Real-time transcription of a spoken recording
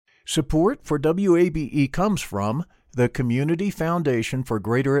Support for WABE comes from the Community Foundation for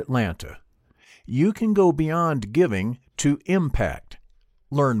Greater Atlanta. You can go beyond giving to impact.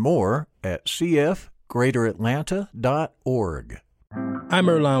 Learn more at cfgreateratlanta.org. I'm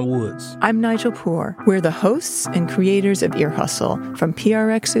Earlonne Woods. I'm Nigel Poor. We're the hosts and creators of Ear Hustle from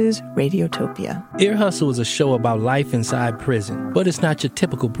PRX's Radiotopia. Ear Hustle is a show about life inside prison, but it's not your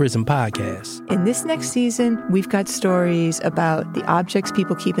typical prison podcast. In this next season, we've got stories about the objects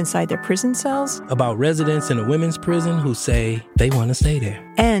people keep inside their prison cells, about residents in a women's prison who say they want to stay there,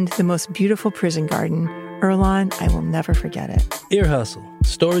 and the most beautiful prison garden. Earlonne, I will never forget it. Ear Hustle.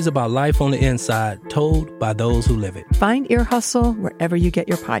 Stories about life on the inside, told by those who live it. Find Ear Hustle wherever you get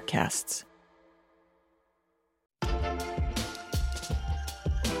your podcasts.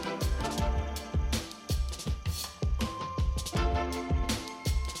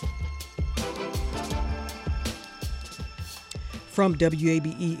 From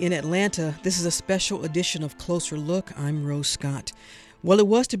WABE in Atlanta, this is a special edition of Closer Look. I'm Rose Scott. Well, it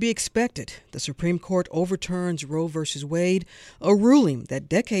was to be expected. The Supreme Court overturns Roe v. Wade, a ruling that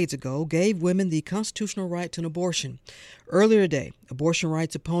decades ago gave women the constitutional right to an abortion. Earlier today, abortion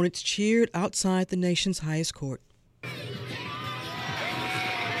rights opponents cheered outside the nation's highest court.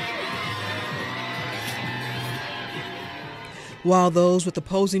 While those with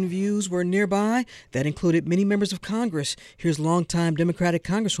opposing views were nearby, that included many members of Congress. Here's longtime Democratic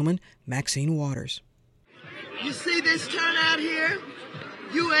Congresswoman Maxine Waters. You see this turnout here?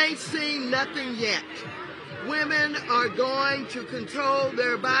 You ain't seen nothing yet. Women are going to control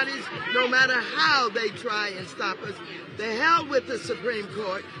their bodies no matter how they try and stop us. The hell with the Supreme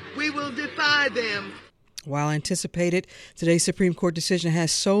Court. We will defy them. While anticipated, today's Supreme Court decision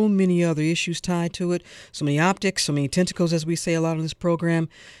has so many other issues tied to it, so many optics, so many tentacles, as we say a lot on this program.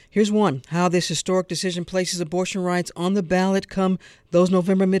 Here's one: how this historic decision places abortion rights on the ballot come those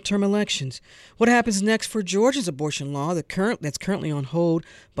November midterm elections. What happens next for Georgia's abortion law that's currently on hold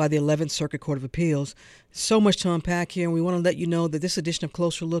by the 11th Circuit Court of Appeals? So much to unpack here, and we want to let you know that this edition of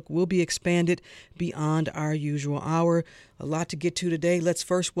Closer Look will be expanded beyond our usual hour. A lot to get to today. Let's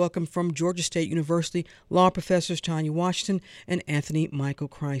first welcome from Georgia State University law professors Tanya Washington and Anthony Michael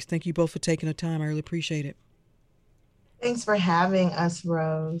Christ. Thank you both for taking the time. I really appreciate it. Thanks for having us,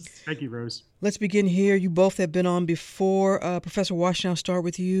 Rose. Thank you, Rose. Let's begin here. You both have been on before. Professor Washington, I'll start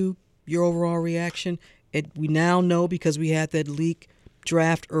with you. Your overall reaction. We now know, because we had that leak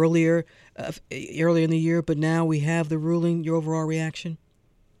draft earlier in the year, but now we have the ruling. Your overall reaction?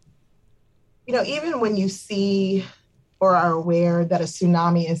 You know, even when you see or are aware that a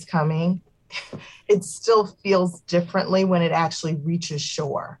tsunami is coming, it still feels differently when it actually reaches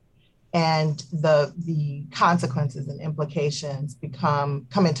shore. And the consequences and implications come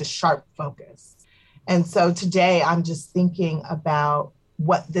into sharp focus. And so today I'm just thinking about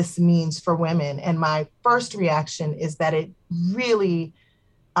what this means for women. And my first reaction is that it really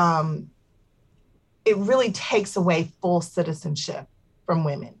takes away full citizenship from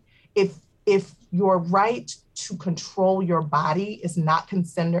women. If your right to control your body is not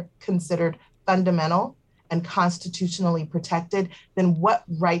considered fundamental and constitutionally protected, then what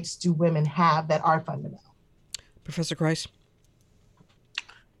rights do women have that are fundamental? Professor Christ?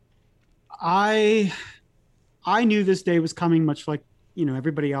 I knew this day was coming, much like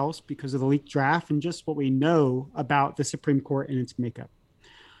everybody else, because of the leaked draft and just what we know about the Supreme Court and its makeup.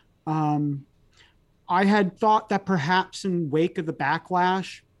 I had thought that perhaps in wake of the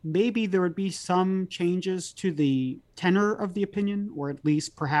backlash, maybe there would be some changes to the tenor of the opinion, or at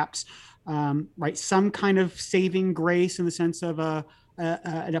least perhaps some kind of saving grace in the sense of a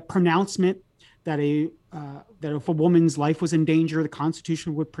pronouncement that if a woman's life was in danger, the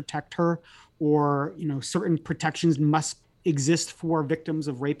Constitution would protect her, or certain protections must exist for victims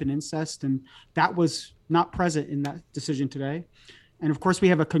of rape and incest, and that was not present in that decision today. And of course, we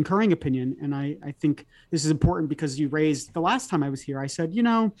have a concurring opinion, and I think this is important because you raised the last time I was here. I said,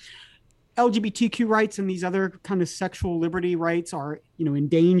 LGBTQ rights and these other kind of sexual liberty rights are,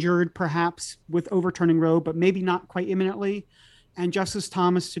 endangered perhaps with overturning Roe, but maybe not quite imminently. And Justice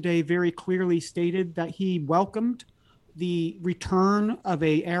Thomas today very clearly stated that he welcomed the return of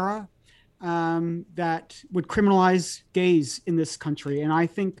an era that would criminalize gays in this country. And I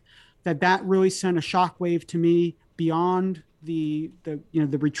think that really sent a shockwave to me beyond the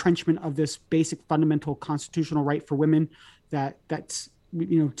retrenchment of this basic fundamental constitutional right for women that's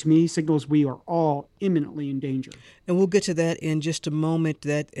to me signals we are all imminently in danger. And we'll get to that in just a moment,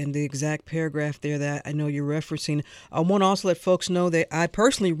 that in the exact paragraph there that I know you're referencing. I want to also let folks know that I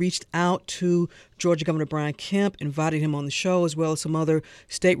personally reached out to Georgia Governor Brian Kemp, invited him on the show, as well as some other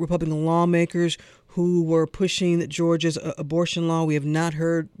state Republican lawmakers who were pushing Georgia's abortion law. We have not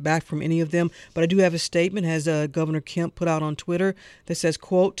heard back from any of them, but I do have a statement, as Governor Kemp put out on Twitter, that says,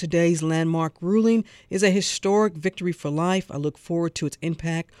 quote, "Today's landmark ruling is a historic victory for life. I look forward to its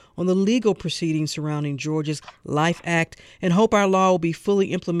impact on the legal proceedings surrounding Georgia's Life Act and hope our law will be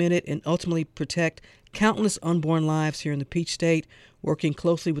fully implemented and ultimately protect countless unborn lives here in the Peach State. Working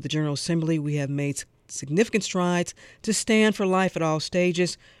closely with the General Assembly, we have made significant strides to stand for life at all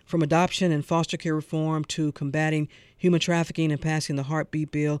stages, from adoption and foster care reform to combating human trafficking and passing the Heartbeat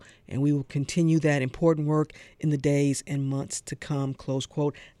Bill, and we will continue that important work in the days and months to come," close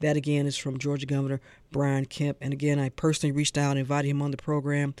quote. That, again, is from Georgia Governor Brian Kemp. And again, I personally reached out and invited him on the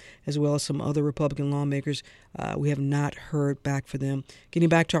program, as well as some other Republican lawmakers. We have not heard back from them. Getting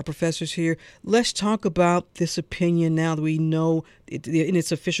back to our professors here, let's talk about this opinion now that we know it in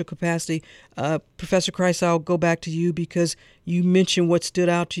its official capacity. Professor Christ, I'll go back to you because you mentioned what stood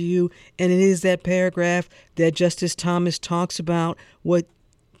out to you, and it is that paragraph that Justice Thomas talks about what,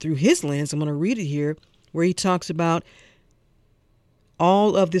 through his lens, I'm going to read it here, where he talks about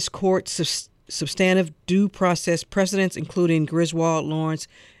all of this court's substantive due process precedents, including Griswold, Lawrence,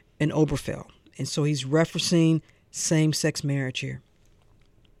 and Obergefell. And so he's referencing same-sex marriage here.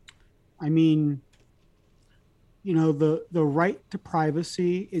 I mean, you know, the right to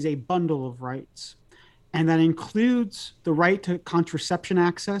privacy is a bundle of rights, and that includes the right to contraception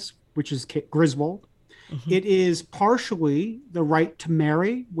access, which is Griswold. Mm-hmm. It is partially the right to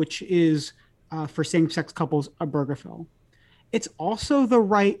marry, which is for same-sex couples, Obergefell. It's also the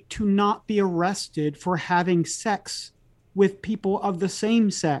right to not be arrested for having sex with people of the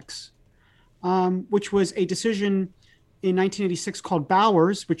same sex, which was a decision in 1986 called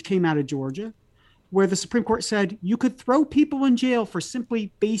Bowers, which came out of Georgia, where the Supreme Court said you could throw people in jail for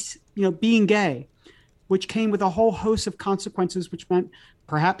simply being gay, which came with a whole host of consequences, which meant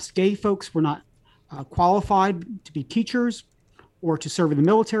perhaps gay folks were not qualified to be teachers or to serve in the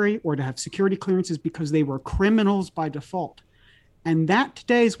military or to have security clearances because they were criminals by default. And that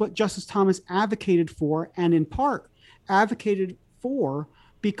today is what Justice Thomas advocated for, and in part advocated for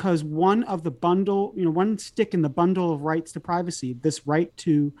because one stick in the bundle of rights to privacy, this right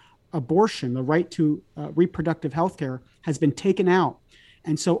to abortion, the right to reproductive health care, has been taken out.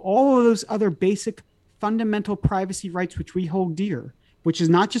 And so all of those other basic fundamental privacy rights, which we hold dear, which is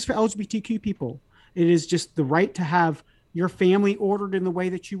not just for LGBTQ people, it is just the right to have your family ordered in the way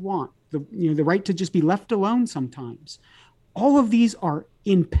that you want, the right to just be left alone sometimes. All of these are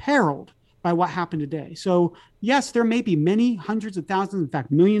imperiled by what happened today. So yes, there may be many hundreds of thousands, in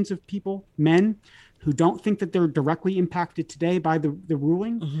fact, millions of people, men, who don't think that they're directly impacted today by the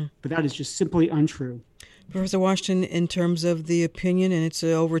ruling, mm-hmm. but that is just simply untrue. Professor Washington, in terms of the opinion, and it's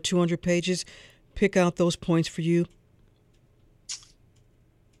over 200 pages, pick out those points for you.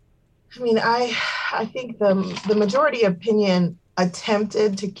 I mean, I think the majority opinion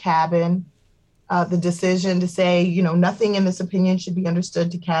attempted to cabin the decision to say, nothing in this opinion should be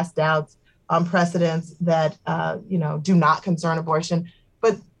understood to cast doubts on precedents that, do not concern abortion.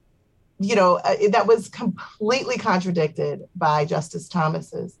 But, that was completely contradicted by Justice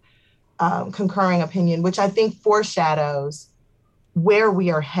Thomas's concurring opinion, which I think foreshadows where we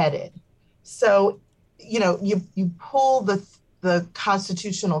are headed. So, you pull the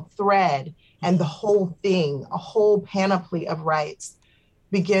constitutional thread and the whole thing, a whole panoply of rights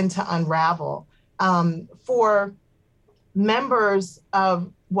begin to unravel. For members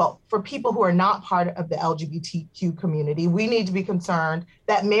for people who are not part of the LGBTQ community, we need to be concerned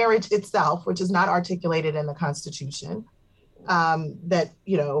that marriage itself, which is not articulated in the Constitution, that,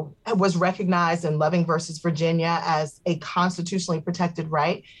 was recognized in Loving versus Virginia as a constitutionally protected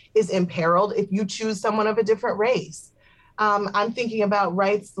right, is imperiled if you choose someone of a different race. I'm thinking about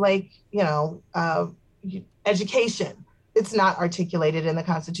rights like, education. It's not articulated in the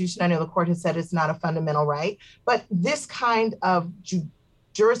Constitution. I know the court has said it's not a fundamental right, but this kind of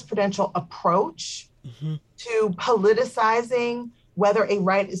jurisprudential approach mm-hmm. to politicizing whether a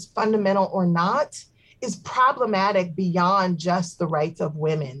right is fundamental or not is problematic beyond just the rights of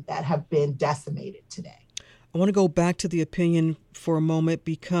women that have been decimated today. I want to go back to the opinion for a moment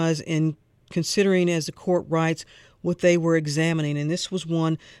because in considering, as the court writes, what they were examining, and this was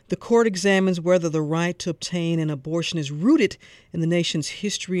one, the court examines whether the right to obtain an abortion is rooted in the nation's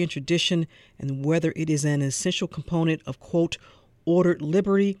history and tradition and whether it is an essential component of, quote, ordered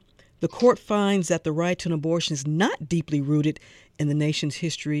liberty. The court finds that the right to an abortion is not deeply rooted in the nation's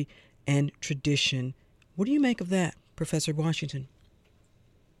history and tradition. What do you make of that, Professor Washington?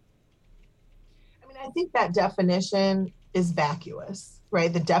 I think that definition is vacuous,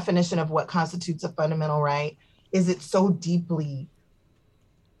 right? The definition of what constitutes a fundamental right. Is it so deeply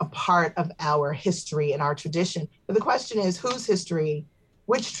a part of our history and our tradition. But the question is, whose history,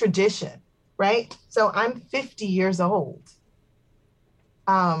 which tradition, right? So I'm 50 years old,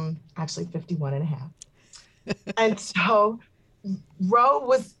 actually 51 and a half. And so Roe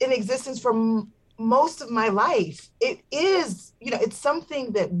was in existence for most of my life. It is, it's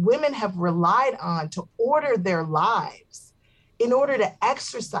something that women have relied on to order their lives in order to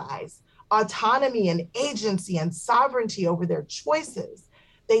exercise autonomy and agency and sovereignty over their choices.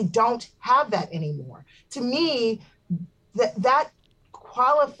 They don't have that anymore. To me, that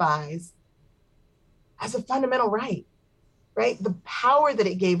qualifies as a fundamental right? The power that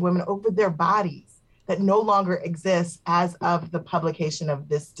it gave women over their bodies that no longer exists as of the publication of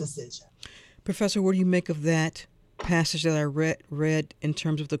this decision. Professor, what do you make of that passage that I read in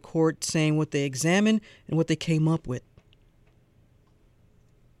terms of the court saying what they examined and what they came up with?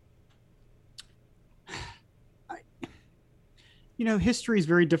 History is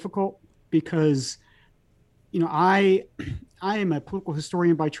very difficult because, I am a political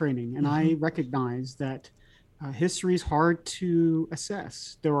historian by training, and I recognize that history is hard to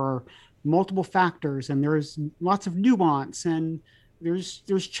assess. There are multiple factors, and there's lots of nuance, and there's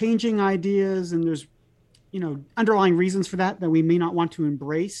changing ideas, and there's underlying reasons for that we may not want to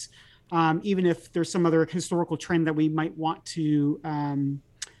embrace, even if there's some other historical trend that we might want to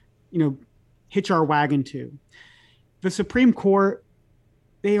hitch our wagon to. The Supreme Court,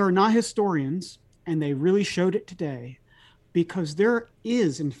 they are not historians, and they really showed it today, because there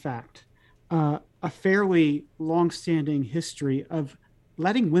is, in fact, a fairly long-standing history of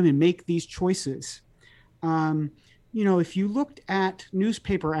letting women make these choices. If you looked at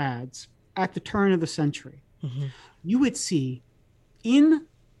newspaper ads at the turn of the century, you would see in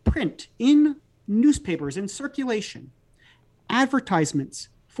print, in newspapers, in circulation, advertisements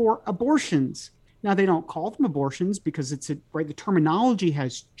for abortions. Now, they don't call them abortions because the terminology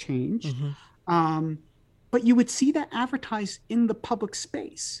has changed. But you would see that advertised in the public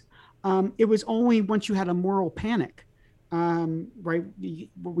space. It was only once you had a moral panic, what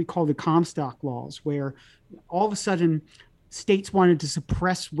we call the Comstock laws, where all of a sudden states wanted to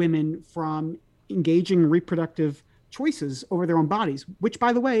suppress women from engaging in reproductive choices over their own bodies, which,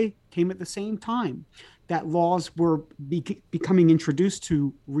 by the way, came at the same time that laws were becoming introduced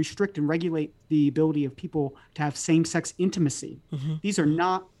to restrict and regulate the ability of people to have same-sex intimacy.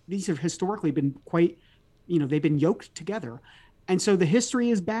 These have historically been quite, they've been yoked together. And so the history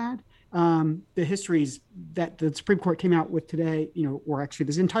is bad. The histories that the Supreme Court came out with today, or actually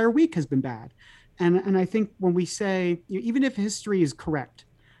this entire week, has been bad. And I think when we say, even if history is correct,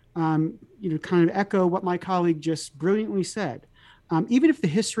 kind of echo what my colleague just brilliantly said, even if the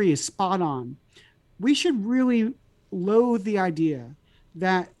history is spot on, we should really loathe the idea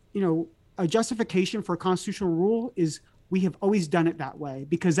that, a justification for a constitutional rule is we have always done it that way,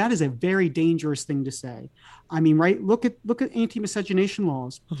 because that is a very dangerous thing to say. I mean, right? Look at anti-miscegenation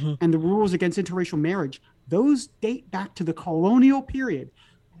laws and the rules against interracial marriage. Those date back to the colonial period.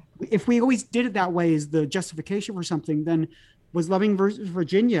 If we always did it that way as the justification for something, then was Loving versus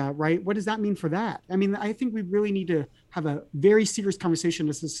Virginia, right? What does that mean for that? I mean, I think we really need to have a very serious conversation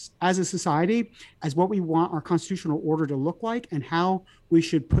as a society, as what we want our constitutional order to look like, and how we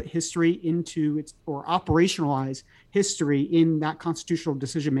should put history into its, or operationalize history in that constitutional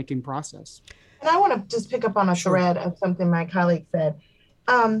decision-making process. And I want to just pick up on a thread of something my colleague said.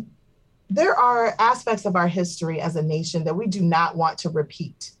 There are aspects of our history as a nation that we do not want to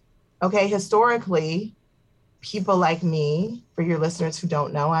repeat. Okay, historically, people like me, for your listeners who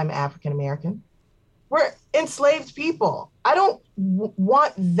don't know, I'm African American. We're enslaved people. I don't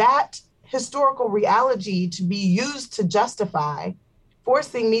want that historical reality to be used to justify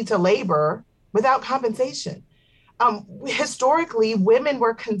forcing me to labor without compensation. Historically, women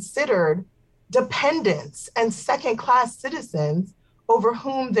were considered dependents and second-class citizens over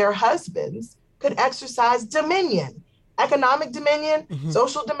whom their husbands could exercise dominion. Economic dominion,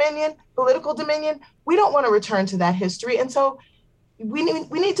 social dominion, political dominion. We don't want to return to that history. And so we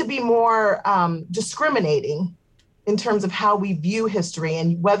need to be more discriminating in terms of how we view history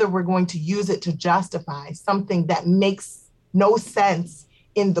and whether we're going to use it to justify something that makes no sense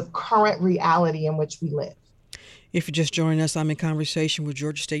in the current reality in which we live. If you're just joining us, I'm in conversation with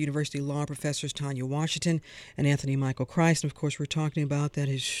Georgia State University law professors Tanya Washington and Anthony Michael Christ. And of course, we're talking about that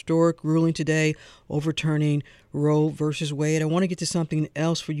historic ruling today overturning Roe versus Wade. I want to get to something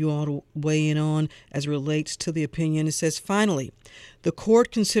else for you all to weigh in on as it relates to the opinion. It says, finally, the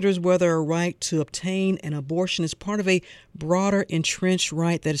court considers whether a right to obtain an abortion is part of a broader entrenched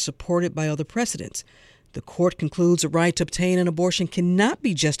right that is supported by other precedents. The court concludes a right to obtain an abortion cannot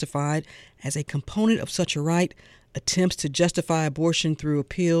be justified as a component of such a right attempts to justify abortion through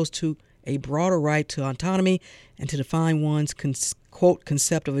appeals to a broader right to autonomy and to define one's, quote,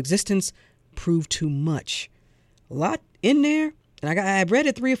 concept of existence prove too much. A lot in there, and I've read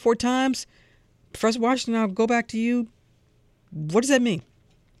it 3 or 4 times. Professor Washington, I'll go back to you. What does that mean?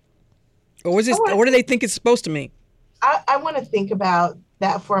 Or what do they think it's supposed to mean? I want to think about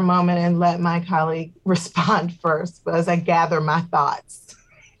that for a moment and let my colleague respond first as I gather my thoughts.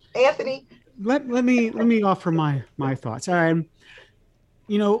 Anthony? Let me offer my thoughts.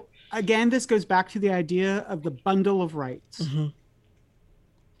 Again, this goes back to the idea of the bundle of rights. Mm-hmm.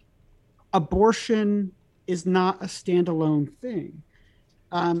 Abortion is not a standalone thing.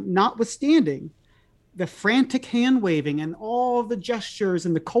 Notwithstanding the frantic hand waving and all the gestures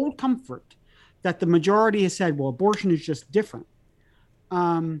and the cold comfort that the majority has said, well, abortion is just different.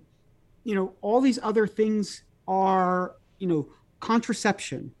 All these other things are,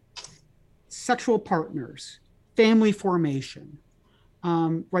 contraception, sexual partners, family formation,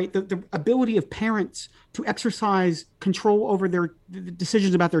 right? The ability of parents to exercise control over the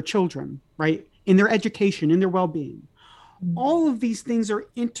decisions about their children, right? In their education, in their well-being. All of these things are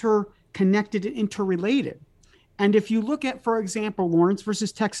interconnected and interrelated. And if you look at, for example, Lawrence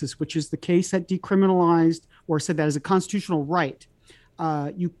versus Texas, which is the case that decriminalized or said that as a constitutional right,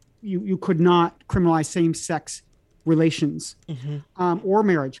 you could not criminalize same-sex relations or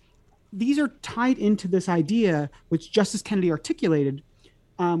marriage. These are tied into this idea, which Justice Kennedy articulated,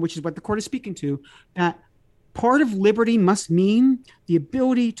 which is what the court is speaking to, that part of liberty must mean the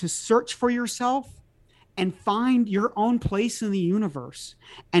ability to search for yourself and find your own place in the universe.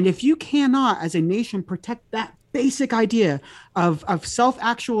 And if you cannot, as a nation, protect that basic idea of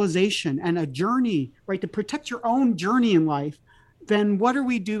self-actualization and a journey, right, to protect your own journey in life, then what are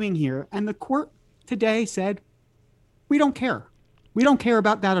we doing here? And the court today said, we don't care. We don't care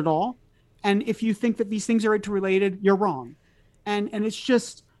about that at all. And if you think that these things are interrelated, you're wrong. And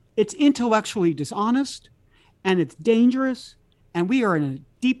it's intellectually dishonest, and it's dangerous, and we are in a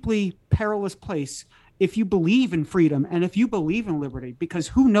deeply perilous place if you believe in freedom and if you believe in liberty, because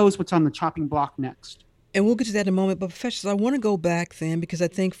who knows what's on the chopping block next. And we'll get to that in a moment. But Professor, I want to go back then, because I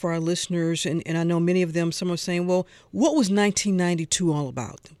think for our listeners, and I know many of them, some are saying, well, what was 1992 all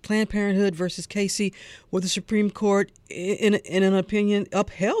about? Planned Parenthood versus Casey, where the Supreme Court, in an opinion,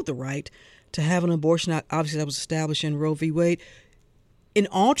 upheld the right to have an abortion. Obviously, that was established in Roe v. Wade. In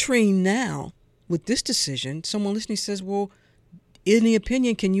altering now, with this decision, someone listening says, well, in the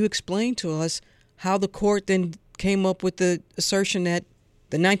opinion, can you explain to us how the court then came up with the assertion that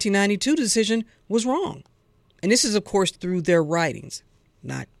the 1992 decision was wrong? And this is, of course, through their writings,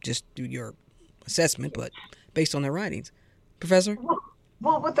 not just through your assessment, but based on their writings. Professor?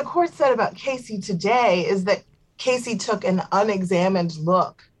 Well, what the court said about Casey today is that Casey took an unexamined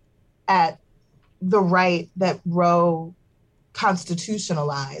look at the right that Roe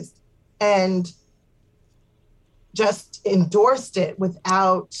constitutionalized and just endorsed it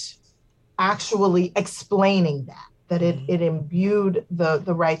without actually explaining that it imbued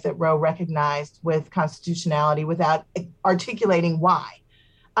the right that Roe recognized with constitutionality without articulating why.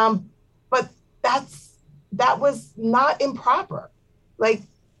 But that was not improper.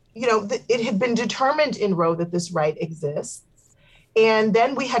 It had been determined in Roe that this right exists. And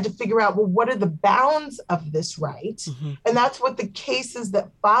then we had to figure out, well, what are the bounds of this right? Mm-hmm. And that's what the cases that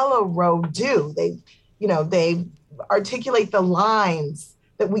follow Roe do. They articulate the lines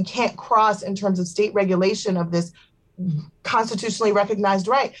that we can't cross in terms of state regulation of this constitutionally recognized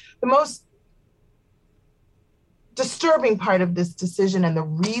right. The most disturbing part of this decision and the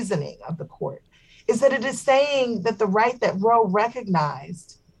reasoning of the court is that it is saying that the right that Roe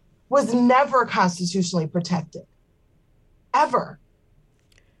recognized was never constitutionally protected, ever.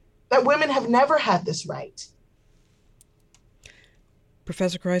 That women have never had this right.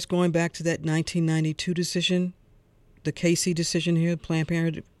 Professor Christ, going back to that 1992 decision, the Casey decision here, Planned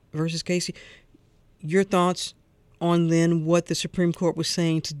Parenthood versus Casey, your thoughts on then what the Supreme Court was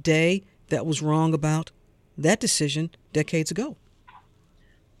saying today that was wrong about that decision decades ago?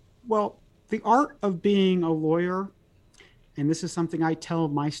 Well, the art of being a lawyer, and this is something I tell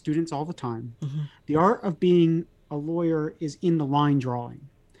my students all the time, the art of being a lawyer is in the line drawing.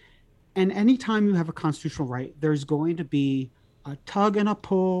 And anytime you have a constitutional right, there's going to be a tug and a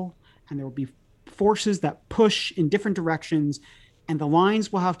pull, and there will be forces that push in different directions, and the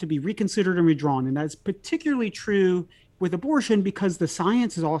lines will have to be reconsidered and redrawn. And that's particularly true with abortion because the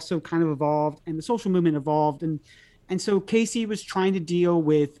science has also kind of evolved and the social movement evolved. And so Casey was trying to deal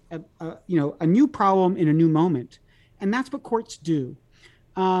with a new problem in a new moment. And that's what courts do.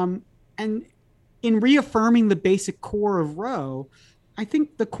 And in reaffirming the basic core of Roe, I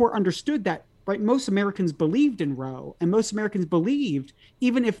think the court understood that right, most Americans believed in Roe, and most Americans believed,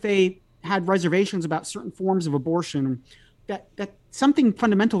 even if they had reservations about certain forms of abortion, that something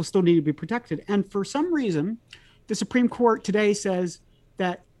fundamental still needed to be protected. And for some reason, the Supreme Court today says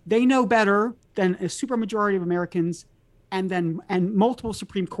that they know better than a supermajority of Americans, and multiple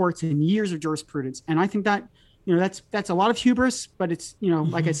Supreme Courts and years of jurisprudence. And I think that, that's a lot of hubris, but it's,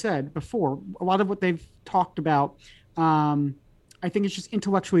 like I said before, a lot of what they've talked about, I think it's just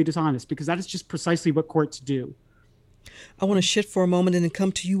intellectually dishonest, because that is just precisely what courts do. I want to shift for a moment and then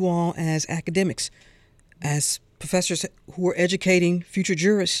come to you all as academics, as professors who are educating future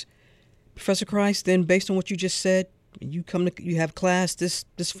jurists. Professor Christ, then based on what you just said, you have class this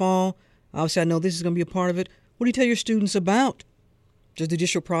fall. Obviously, I know this is going to be a part of it. What do you tell your students about the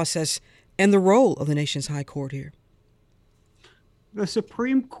judicial process and the role of the nation's high court here? The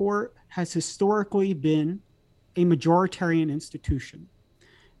Supreme Court has historically been a majoritarian institution.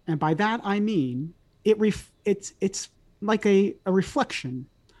 And by that, I mean, it's like a reflection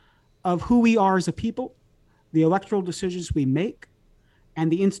of who we are as a people, the electoral decisions we make,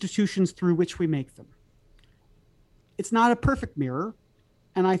 and the institutions through which we make them. It's not a perfect mirror.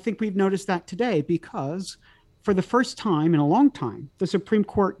 And I think we've noticed that today, because for the first time in a long time, the Supreme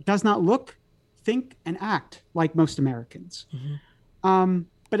Court does not look, think, and act like most Americans. Mm-hmm.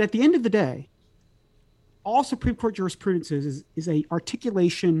 But at the end of the day, all Supreme Court jurisprudence is a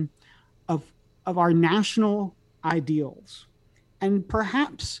articulation of our national ideals. And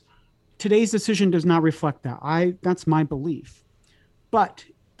perhaps today's decision does not reflect that. That's my belief. But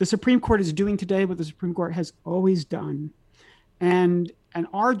the Supreme Court is doing today what the Supreme Court has always done. And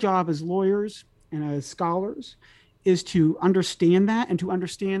our job as lawyers and as scholars is to understand that, and to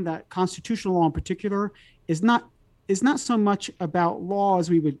understand that constitutional law in particular is not so much about law as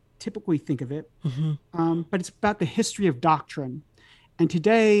we would typically think of it, but it's about the history of doctrine. And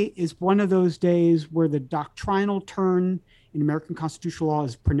today is one of those days where the doctrinal turn in American constitutional law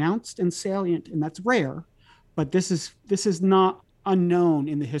is pronounced and salient, and that's rare. But this is not unknown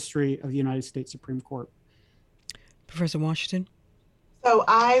in the history of the United States Supreme Court. Professor Washington? So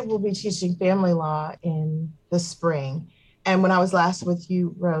I will be teaching family law in the spring. And when I was last with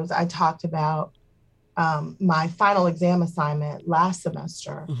you, Rose, I talked about my final exam assignment last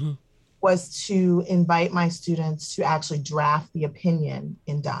semester was to invite my students to actually draft the opinion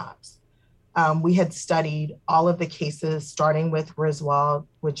in Dobbs. We had studied all of the cases, starting with Griswold,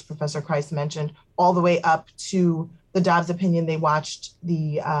 which Professor Christ mentioned, all the way up to the Dobbs opinion. They watched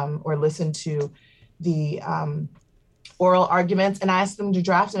or listened to the oral arguments, and I asked them to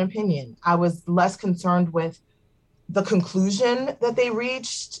draft an opinion. I was less concerned with the conclusion that they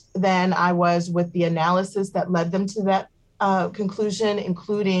reached than I was with the analysis that led them to that conclusion,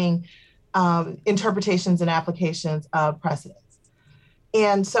 including interpretations and applications of precedents.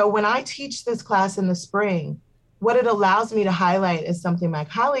 And so when I teach this class in the spring, what it allows me to highlight is something my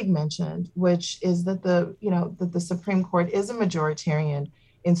colleague mentioned, which is that the Supreme Court is a majoritarian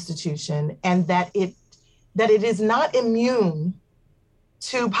institution, and that it is not immune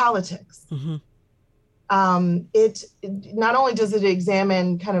to politics. It not only does it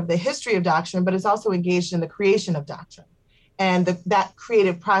examine kind of the history of doctrine, but it's also engaged in the creation of doctrine. And that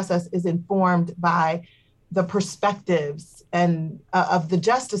creative process is informed by the perspectives and of the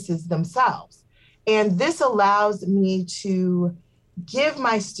justices themselves. And this allows me to give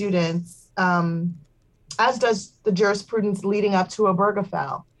my students, as does the jurisprudence leading up to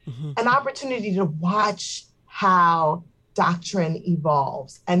Obergefell, an opportunity to watch how doctrine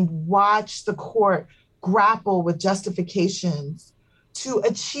evolves and watch the court grapple with justifications to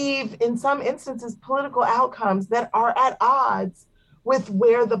achieve, in some instances, political outcomes that are at odds with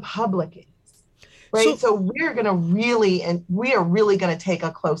where the public is. Right. So we are really going to take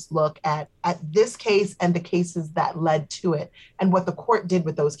a close look at this case and the cases that led to it, and what the court did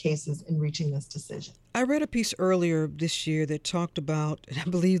with those cases in reaching this decision. I read a piece earlier this year that talked about, and I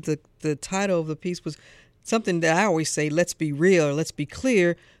believe the title of the piece was something that I always say, let's be real, or let's be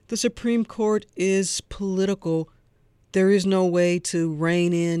clear. The Supreme Court is political. There is no way to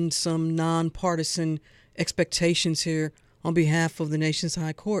rein in some nonpartisan expectations here on behalf of the nation's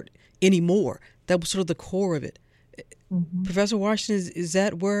high court anymore. That was sort of the core of it. Professor Washington, is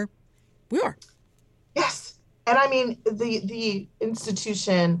that where we are? Yes. And I mean, the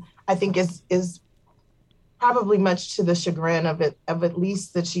institution, I think, is probably much to the chagrin of at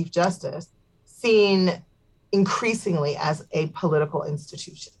least the Chief Justice, seen increasingly as a political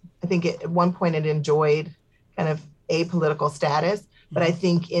institution. I think at one point it enjoyed kind of apolitical status, but I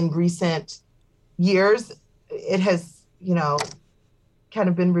think in recent years it has, kind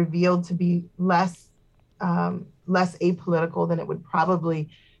of been revealed to be less apolitical than it would probably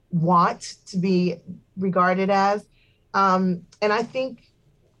want to be regarded as. And I think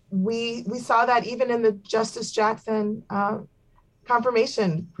we saw that even in the Justice Jackson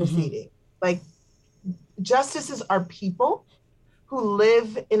confirmation proceeding. Like, justices are people who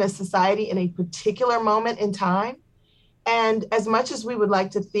live in a society in a particular moment in time. And as much as we would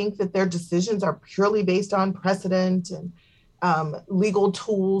like to think that their decisions are purely based on precedent and legal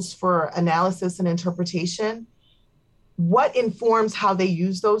tools for analysis and interpretation, what informs how they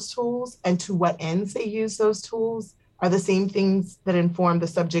use those tools and to what ends they use those tools are the same things that inform the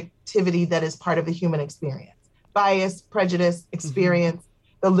subjectivity that is part of the human experience. Bias, prejudice, experience,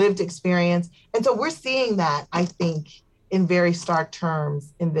 the lived experience. And so we're seeing that, I think, in very stark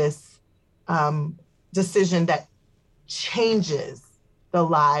terms in this decision that changes the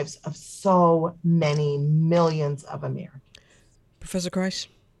lives of so many millions of Americans. Professor Christ,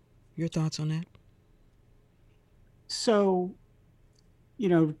 your thoughts on that? So,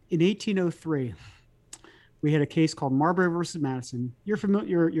 in 1803, we had a case called Marbury versus Madison. You're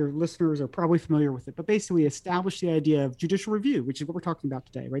familiar, your listeners are probably familiar with it, but basically established the idea of judicial review, which is what we're talking about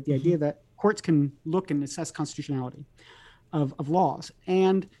today, right? The idea that courts can look and assess constitutionality of laws.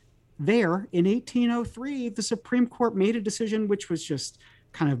 And there, in 1803, the Supreme Court made a decision which was just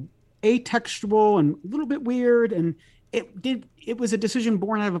kind of atextual and a little bit weird, and it was a decision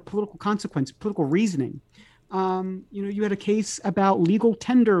born out of a political consequence, political reasoning. You had a case about legal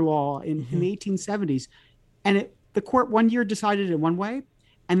tender law in the 1870s, and the court one year decided in one way,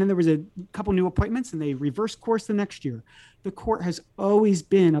 and then there was a couple new appointments, and they reversed course the next year. The court has always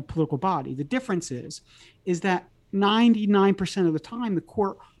been a political body. The difference is that 99% of the time, the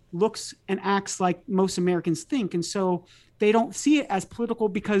court looks and acts like most Americans think, and so they don't see it as political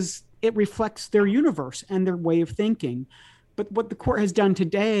because it reflects their universe and their way of thinking. But what the court has done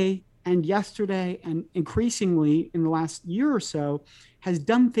today and yesterday and increasingly in the last year or so has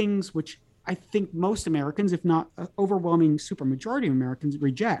done things which I think most Americans, if not an overwhelming supermajority of Americans,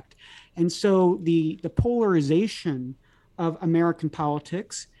 reject. And so the polarization of American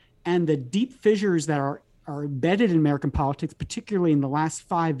politics and the deep fissures that are embedded in American politics, particularly in the last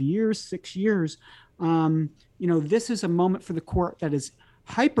 6 years, this is a moment for the court that is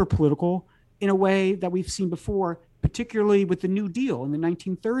hyper political in a way that we've seen before, particularly with the New Deal in the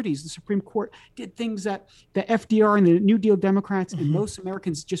 1930s. The Supreme Court did things that the FDR and the New Deal Democrats and most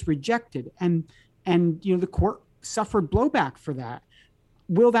Americans just rejected. And the court suffered blowback for that.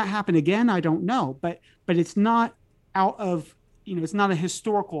 Will that happen again? I don't know. But it's not out of, it's not a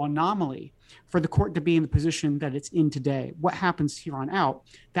historical anomaly for the court to be in the position that it's in today. What happens here on out?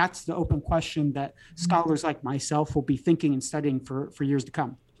 That's the open question that scholars like myself will be thinking and studying for years to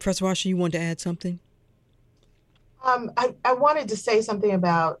come. Professor Washington, you wanted to add something? I wanted to say something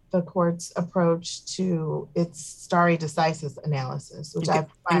about the court's approach to its stare decisis analysis, which I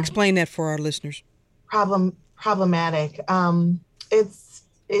find explain that for our listeners. Problematic.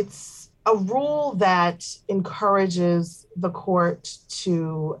 It's a rule that encourages the court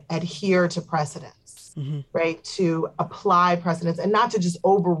to adhere to precedents, right? To apply precedents and not to just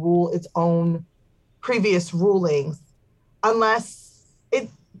overrule its own previous rulings, unless it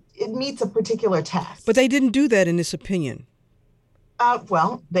meets a particular test. But they didn't do that in this opinion.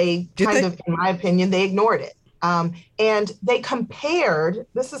 They in my opinion, they ignored it. And they compared,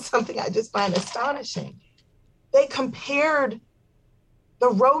 this is something I just find astonishing. They compared the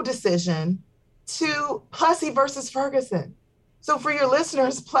Roe decision to Plessy versus Ferguson. So for your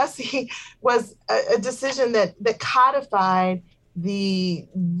listeners, Plessy was a decision that codified the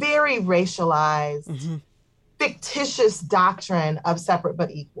very racialized, fictitious doctrine of separate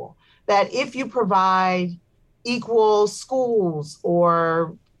but equal, that if you provide equal schools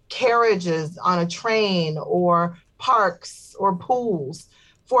or carriages on a train or parks or pools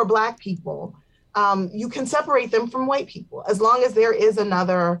for Black people, you can separate them from white people as long as there is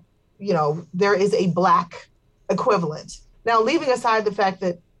another, there is a Black equivalent. Now, leaving aside the fact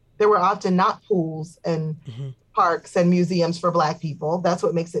that there were often not pools and parks and museums for Black people, that's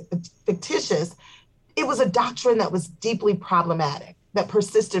what makes it fictitious. It was a doctrine that was deeply problematic, that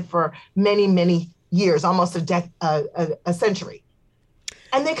persisted for many, many years, almost a century.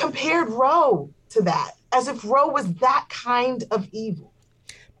 And they compared Roe to that, as if Roe was that kind of evil.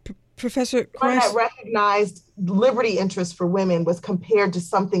 Professor One that recognized liberty interests for women was compared to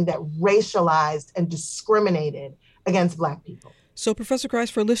something that racialized and discriminated against Black people. So, Professor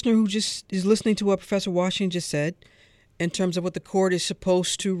Christ, for a listener who just is listening to what Professor Washington just said, in terms of what the court is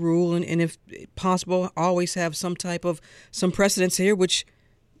supposed to rule, and if possible, always have some precedence here, which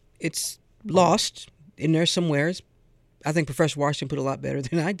it's lost in there somewheres. I think Professor Washington put a lot better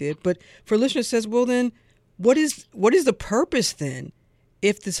than I did. But for listeners says, well, then what is the purpose then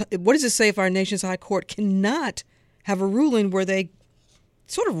what does it say if our nation's high court cannot have a ruling where they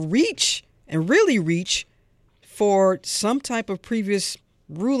sort of reach and really reach for some type of previous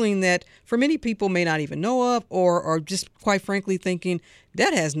ruling that for many people may not even know of, or are just quite frankly thinking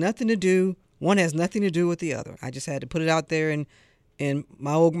that has nothing to do, one has nothing to do with the other. I just had to put it out there in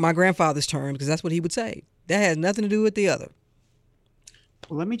my grandfather's terms, because that's what he would say. That has nothing to do with the other.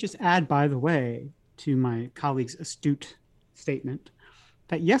 Well, let me just add, by the way, to my colleague's astute statement,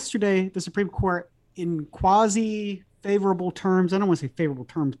 that yesterday the Supreme Court, in quasi-favorable terms, I don't want to say favorable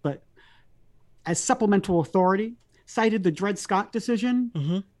terms, but as supplemental authority, cited the Dred Scott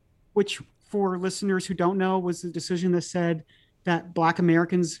decision, which, for listeners who don't know, was the decision that said that Black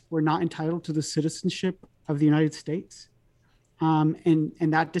Americans were not entitled to the citizenship of the United States. And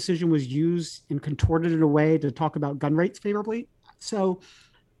that decision was used and contorted in a way to talk about gun rights favorably. So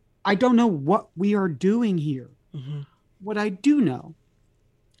I don't know what we are doing here. What I do know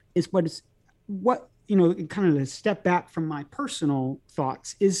is what kind of a step back from my personal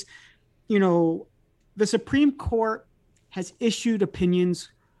thoughts is, the Supreme Court has issued opinions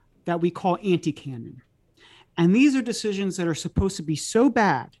that we call anti-canon. And these are decisions that are supposed to be so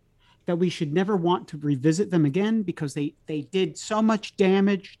bad that we should never want to revisit them again, because they did so much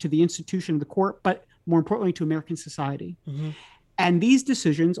damage to the institution of the court, but more importantly to American society. And these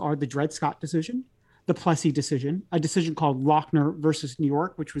decisions are the Dred Scott decision, the Plessy decision, a decision called Lochner versus New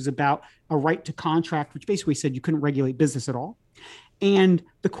York, which was about a right to contract, which basically said you couldn't regulate business at all, and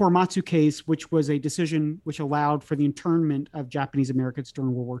the Korematsu case, which was a decision which allowed for the internment of Japanese Americans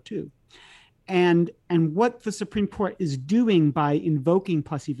during World War II. And what the Supreme Court is doing by invoking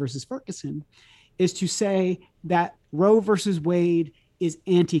Plessy versus Ferguson is to say that Roe versus Wade is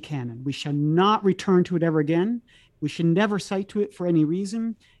anti-canon. We shall not return to it ever again. We should never cite to it for any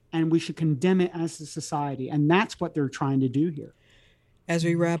reason, and we should condemn it as a society. And that's what they're trying to do here. As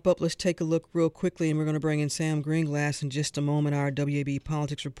we wrap up, let's take a look real quickly, and we're going to bring in Sam Greenglass in just a moment, our WAB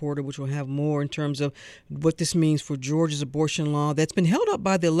politics reporter, which will have more in terms of what this means for Georgia's abortion law that's been held up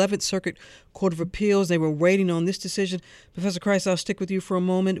by the 11th Circuit Court of Appeals. They were waiting on this decision. Professor Christ, I'll stick with you for a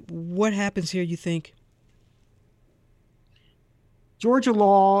moment. What happens here, you think? Georgia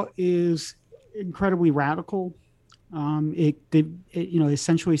law is incredibly radical. It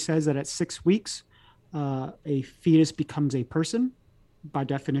essentially says that at 6 weeks, a fetus becomes a person by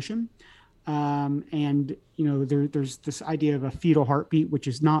definition. There's this idea of a fetal heartbeat, which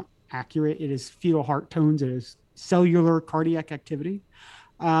is not accurate. It is fetal heart tones. It is cellular cardiac activity.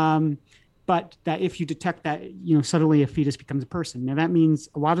 But that if you detect that, suddenly a fetus becomes a person. Now that means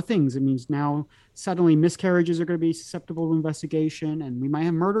a lot of things. It means now suddenly miscarriages are going to be susceptible to investigation, and we might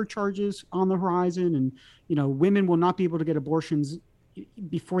have murder charges on the horizon. And, women will not be able to get abortions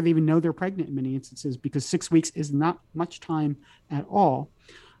before they even know they're pregnant in many instances, because 6 weeks is not much time at all.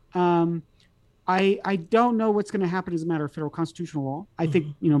 I don't know what's going to happen as a matter of federal constitutional law. I think,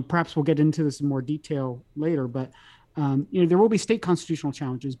 perhaps we'll get into this in more detail later, but there will be state constitutional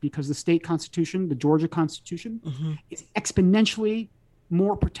challenges, because the state constitution, the Georgia Constitution, is exponentially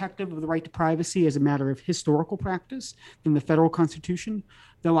more protective of the right to privacy as a matter of historical practice than the federal Constitution,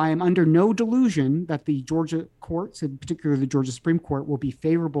 though I am under no delusion that the Georgia courts, in particular the Georgia Supreme Court, will be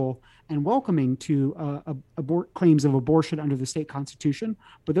favorable and welcoming to claims of abortion under the state Constitution,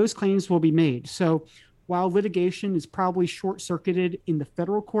 but those claims will be made. So while litigation is probably short-circuited in the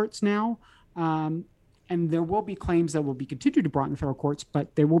federal courts now, and there will be claims that will be continued to be brought in the federal courts,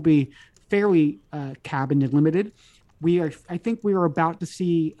 but they will be fairly cabined and limited. I think we are about to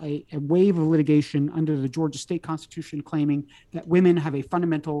see a wave of litigation under the Georgia state constitution claiming that women have a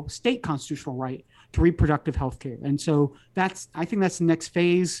fundamental state constitutional right to reproductive health care. And so I think that's the next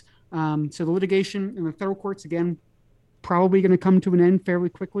phase. So the litigation in the federal courts, again, probably going to come to an end fairly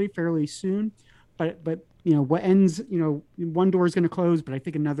quickly, fairly soon. But what ends, one door is going to close, but I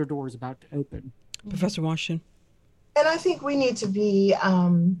think another door is about to open. Professor Washington. And I think we need to be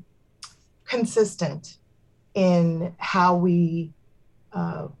consistent in how we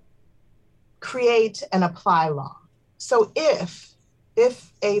create and apply law. So if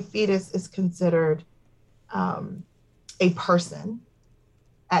a fetus is considered a person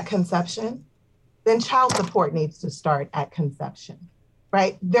at conception, then child support needs to start at conception,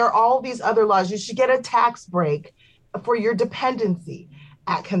 right? There are all these other laws. You should get a tax break for your dependency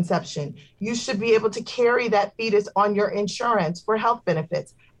at conception. You should be able to carry that fetus on your insurance for health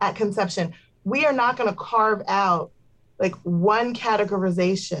benefits at conception. We are not going to carve out like one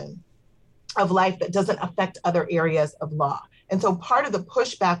categorization of life that doesn't affect other areas of law. And so part of the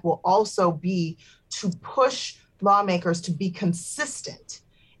pushback will also be to push lawmakers to be consistent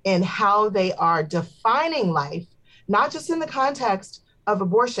in how they are defining life, not just in the context of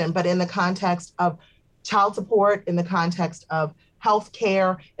abortion, but in the context of child support, in the context of health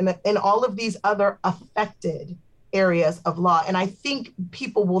care, in all of these other affected areas of law. And I think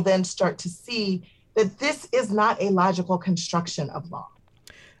people will then start to see that this is not a logical construction of law.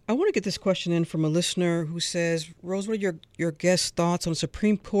 I want to get this question in from a listener who says, Rose, what are your guest thoughts on a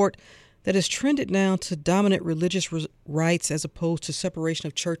Supreme Court that has trended now to dominant religious rights as opposed to separation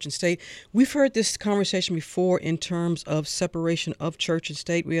of church and state? We've heard this conversation before in terms of separation of church and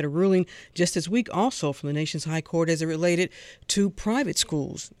state. We had a ruling just this week also from the nation's high court as it related to private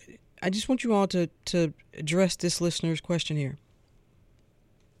schools. I just want you all to address this listener's question here.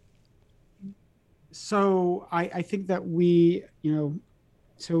 So I think that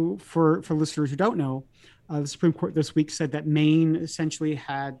so for listeners who don't know, the Supreme Court this week said that Maine essentially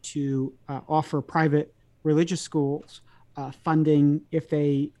had to offer private religious schools funding if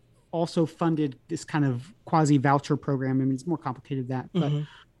they also funded this kind of quasi-voucher program. I mean, it's more complicated than that, but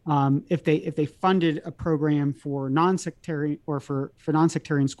if they funded a program for non-sectarian or for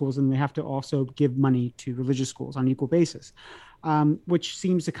non-sectarian schools, then they have to also give money to religious schools on an equal basis, which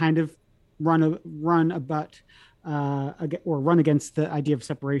seems to kind of run against the idea of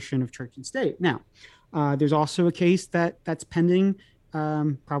separation of church and state. Now, there's also a case that's pending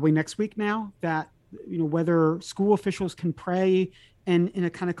probably next week now that, whether school officials can pray and in a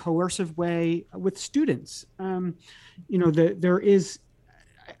kind of coercive way with students. I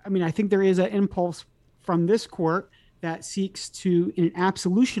think there is an impulse from this court that seeks to, in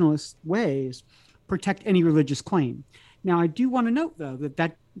absolutionist ways, protect any religious claim. Now, I do want to note, though,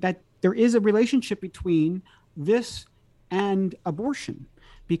 that there is a relationship between this and abortion,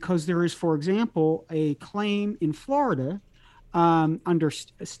 because there is, for example, a claim in Florida under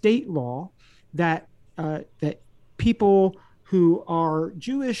state law that people who are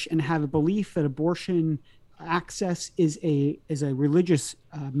Jewish and have a belief that abortion access is a religious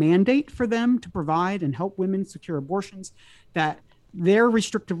mandate for them to provide and help women secure abortions, that their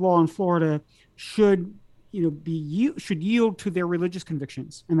restrictive law in Florida should yield to their religious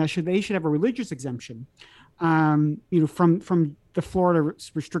convictions, and that they should have a religious exemption from the Florida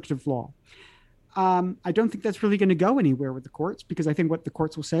restrictive law. I don't think that's really going to go anywhere with the courts, because I think what the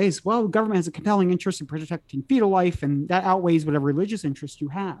courts will say is, well, the government has a compelling interest in protecting fetal life, and that outweighs whatever religious interest you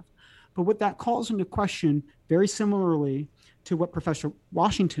have. But what that calls into question, very similarly to what Professor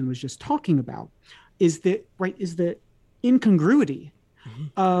Washington was just talking about, is the incongruity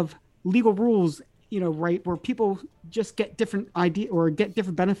of legal rules, where people just get different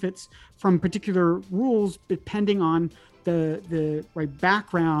different benefits from particular rules depending on the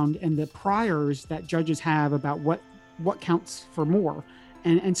background and the priors that judges have about what counts for more.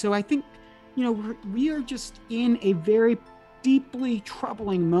 And so I think, we are just in a very deeply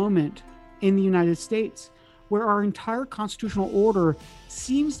troubling moment in the United States, where our entire constitutional order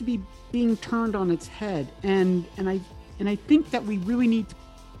seems to be being turned on its head. And I think that we really need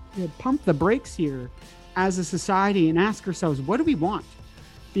to pump the brakes here as a society and ask ourselves, what do we want?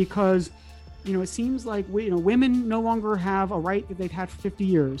 Because, it seems like women no longer have a right that they've had for 50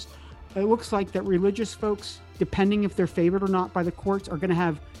 years. It looks like that religious folks, depending if they're favored or not by the courts, are going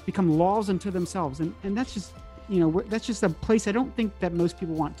to become laws unto themselves. And that's just, that's just a place I don't think that most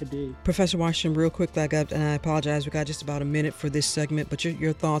people want to be. Professor Washington, real quick, and I apologize, we got just about a minute for this segment, but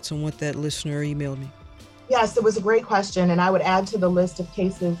your thoughts on what that listener emailed me. Yes, it was a great question. And I would add to the list of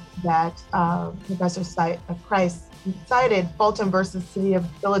cases that Professor Price cited, Fulton versus City of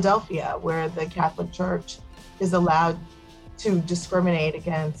Philadelphia, where the Catholic Church is allowed to discriminate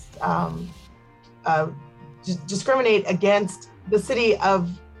against the city of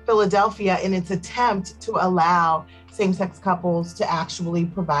Philadelphia in its attempt to allow same-sex couples to actually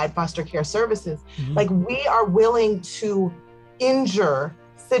provide foster care services. Like, we are willing to injure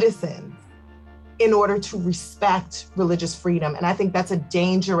citizens in order to respect religious freedom. And I think that's a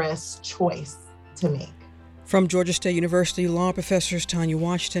dangerous choice to make. From Georgia State University law professors Tanya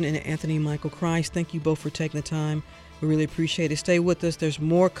Washington and Anthony Michael Christ, thank you both for taking the time. We really appreciate it. Stay with us. There's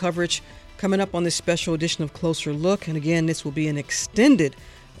more coverage coming up on this special edition of Closer Look. And again, this will be an extended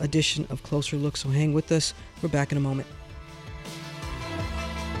edition of Closer Look, so hang with us. We're back in a moment.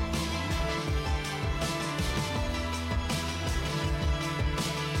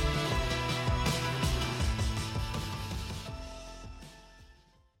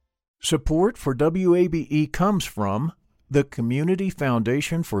 Support for WABE comes from the Community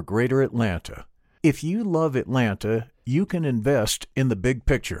Foundation for Greater Atlanta. If you love Atlanta, you can invest in the big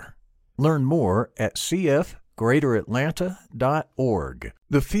picture. Learn more at cfgA.org. greateratlanta.org.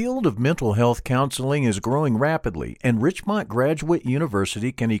 The field of mental health counseling is growing rapidly, and Richmont Graduate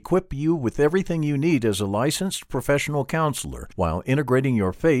University can equip you with everything you need as a licensed professional counselor while integrating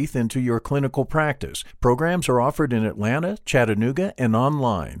your faith into your clinical practice. Programs are offered in Atlanta, Chattanooga, and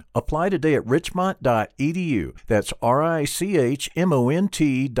online. Apply today at richmont.edu. That's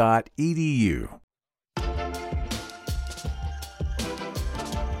RICHMONT.edu.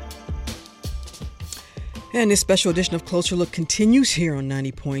 And this special edition of Closer Look continues here on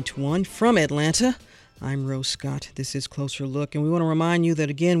 90.1 from Atlanta. I'm Rose Scott. This is Closer Look. And we want to remind you that,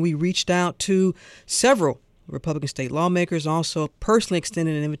 again, we reached out to several Republican state lawmakers, also personally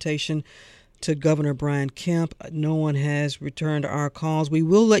extended an invitation to Governor Brian Kemp. No one has returned our calls. We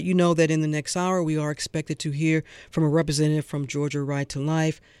will let you know that in the next hour we are expected to hear from a representative from Georgia Right to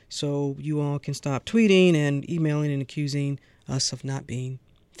Life, so you all can stop tweeting and emailing and accusing us of not being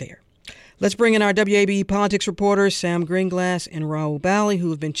fair. Let's bring in our WABE politics reporters, Sam Greenglass and Rahul Bali,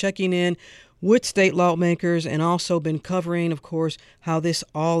 who have been checking in with state lawmakers and also been covering, of course, how this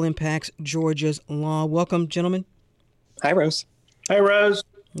all impacts Georgia's law. Welcome, gentlemen. Hi, Rose. Hi, Rose.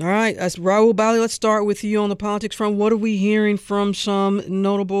 All right, Rahul Bali, let's start with you on the politics front. What are we hearing from some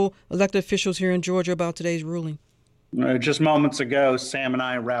notable elected officials here in Georgia about today's ruling? Just moments ago, Sam and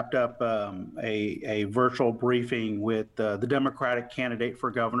I wrapped up a virtual briefing with the Democratic candidate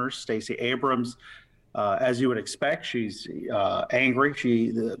for governor, Stacey Abrams. As you would expect, she's angry.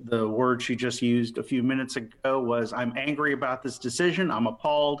 The word she just used a few minutes ago was, "I'm angry about this decision. I'm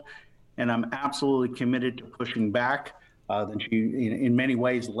appalled, and I'm absolutely committed to pushing back." Then she, in many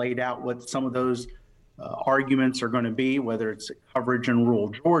ways, laid out what some of those arguments are going to be, whether it's coverage in rural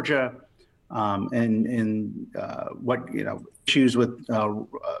Georgia, and what issues with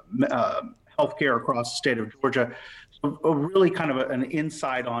healthcare across the state of Georgia. So really kind of an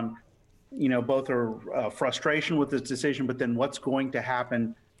insight on both her frustration with this decision, but then what's going to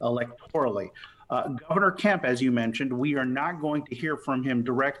happen electorally. Governor Kemp, as you mentioned, we are not going to hear from him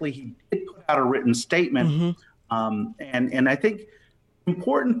directly. He did put out a written statement, and I think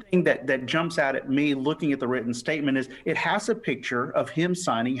important thing that jumps out at me looking at the written statement is it has a picture of him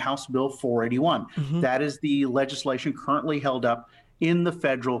signing House Bill 481. That is the legislation currently held up in the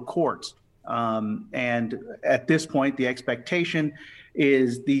federal courts. And at this point, the expectation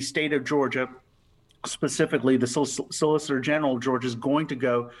is the state of Georgia, specifically the Solicitor General of Georgia, is going to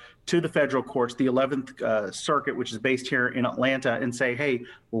go to the federal courts, the 11th Circuit, which is based here in Atlanta, and say, hey,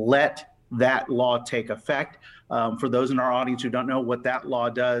 let that law take effect. For those in our audience who don't know what that law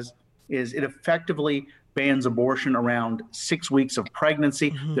does, is it effectively bans abortion around 6 weeks of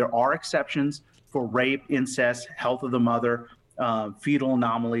pregnancy. There are exceptions for rape, incest, health of the mother, fetal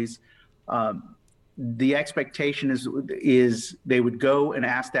anomalies. The expectation is they would go and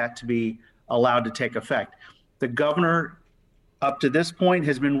ask that to be allowed to take effect. The governor, up to this point,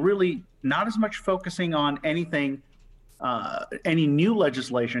 has been really not as much focusing on anything, any new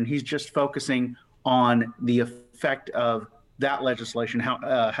legislation. He's just focusing on the effect of that legislation,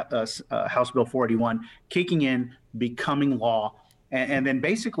 House Bill 481, kicking in, becoming law, and then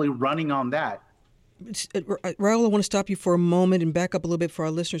basically running on that. Rahul, I want to stop you for a moment and back up a little bit for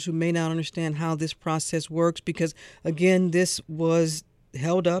our listeners who may not understand how this process works, because, again, this was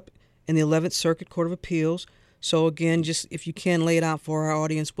held up in the 11th Circuit Court of Appeals. So, again, just if you can lay it out for our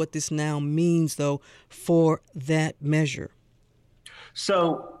audience what this now means, though, for that measure.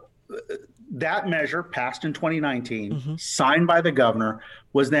 So that measure passed in 2019, signed by the governor,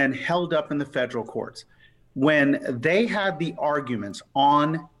 was then held up in the federal courts. When they had the arguments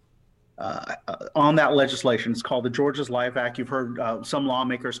on that legislation, it's called the Georgia's Life Act. You've heard some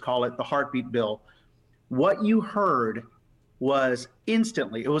lawmakers call it the heartbeat bill. What you heard was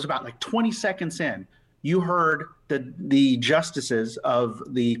instantly, it was about like 20 seconds in, you heard the justices of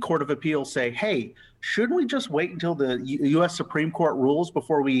the Court of Appeals say, hey, shouldn't we just wait until the U.S. Supreme Court rules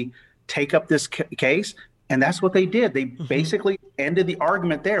before we take up this case? And that's what they did. They basically ended the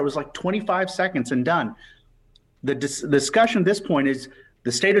argument there. It was like 25 seconds and done. The discussion at this point is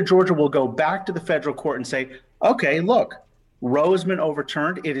the state of Georgia will go back to the federal court and say, okay, look, Roe has been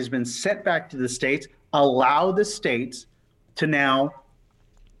overturned. It has been sent back to the states. Allow the states to now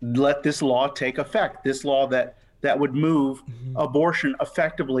let this law take effect, this law that would move abortion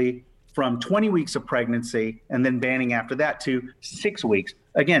effectively from 20 weeks of pregnancy and then banning after that to 6 weeks.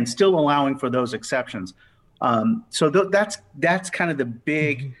 Again, still allowing for those exceptions. So that's kind of the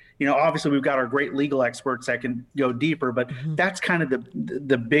big, obviously we've got our great legal experts that can go deeper, but that's kind of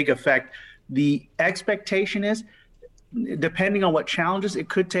the big effect. The expectation is, depending on what challenges, it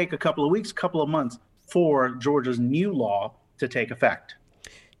could take a couple of weeks, couple of months for Georgia's new law to take effect.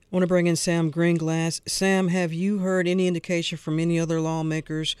 I want to bring in Sam Greenglass. Sam, have you heard any indication from any other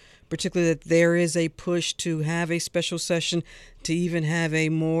lawmakers, particularly that there is a push to have a special session, to even have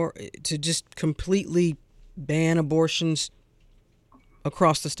to just completely ban abortions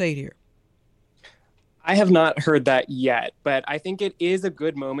across the state here? I have not heard that yet, but I think it is a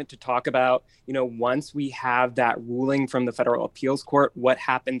good moment to talk about, once we have that ruling from the Federal Appeals Court, what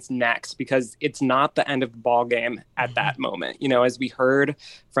happens next, because it's not the end of the ballgame at that moment. As we heard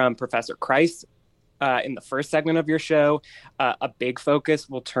from Professor Kreis in the first segment of your show, a big focus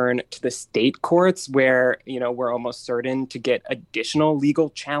will turn to the state courts where, we're almost certain to get additional legal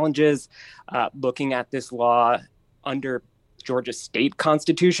challenges looking at this law under Georgia's state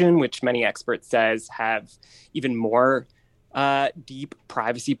constitution, which many experts says have even more deep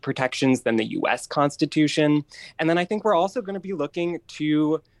privacy protections than the U.S. Constitution. And then I think we're also going to be looking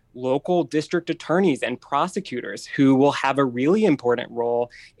to local district attorneys and prosecutors who will have a really important role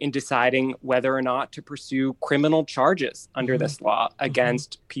in deciding whether or not to pursue criminal charges under this law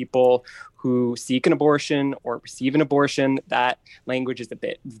against people who seek an abortion or receive an abortion. That language is a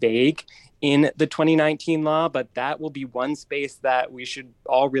bit vague in the 2019 law, but that will be one space that we should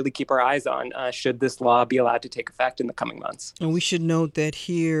all really keep our eyes on should this law be allowed to take effect in the coming months. And we should note that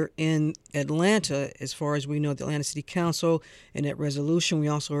here in Atlanta, as far as we know, the Atlanta City Council and that resolution, we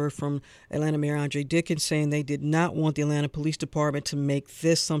also heard from Atlanta Mayor Andre Dickens saying they did not want the Atlanta Police Department to make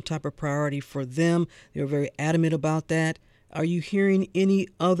this some type of priority for them. They were very adamant about that. Are you hearing any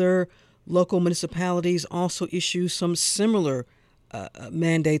other local municipalities also issue some similar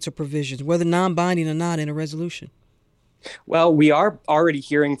mandates or provisions, whether non-binding or not, in a resolution? Well, we are already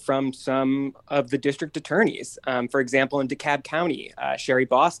hearing from some of the district attorneys. For example, in DeKalb County, Sherry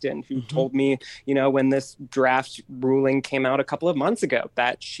Boston, who told me, when this draft ruling came out a couple of months ago,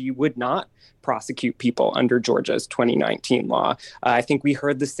 that she would not prosecute people under Georgia's 2019 law. I think we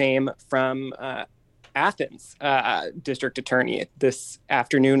heard the same from Athens district attorney this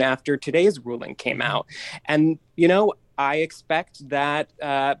afternoon after today's ruling came out. And, I expect that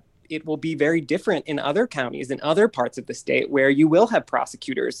it will be very different in other counties, in other parts of the state, where you will have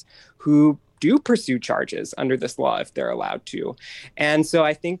prosecutors who do pursue charges under this law if they're allowed to. And so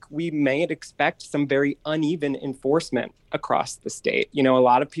I think we may expect some very uneven enforcement across the state. A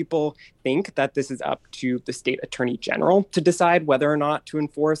lot of people think that this is up to the state attorney general to decide whether or not to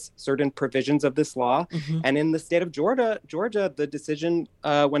enforce certain provisions of this law. And in the state of Georgia, the decision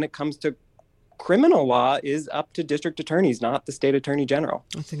when it comes to criminal law is up to district attorneys, not the state attorney general.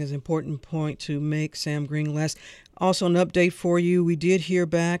 I think it's an important point to make, Sam Greenglass. Also, an update for you. We did hear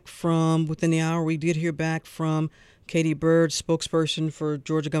back within the hour, Katie Bird, spokesperson for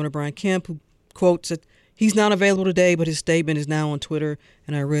Georgia Governor Brian Kemp, who quotes that he's not available today, but his statement is now on Twitter,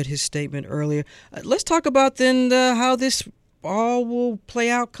 and I read his statement earlier. Let's talk about then how this all will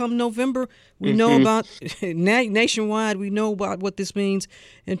play out come November. We know about nationwide. We know about what this means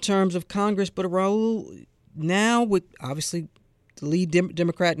in terms of Congress. But Raul, now with obviously the lead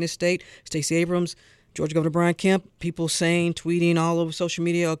Democrat in this state, Stacey Abrams, Georgia Governor Brian Kemp, people saying, tweeting all over social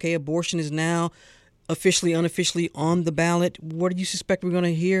media, okay, abortion is now officially, unofficially on the ballot. What do you suspect we're going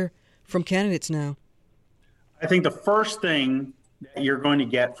to hear from candidates now? I think the first thing that you're going to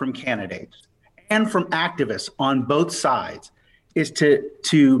get from candidates and from activists on both sides is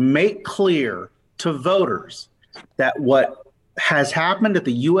to make clear to voters that what has happened at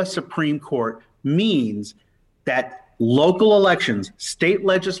the U.S. Supreme Court means that local elections, state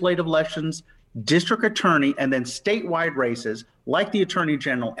legislative elections, district attorney, and then statewide races like the attorney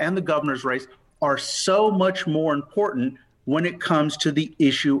general and the governor's race are so much more important when it comes to the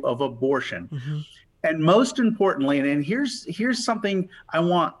issue of abortion. And most importantly, and here's something I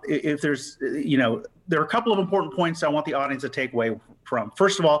want, if there's, there are a couple of important points I want the audience to take away from.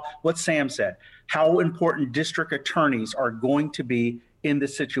 First of all, what Sam said, how important district attorneys are going to be in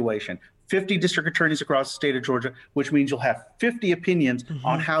this situation. 50 district attorneys across the state of Georgia, which means you'll have 50 opinions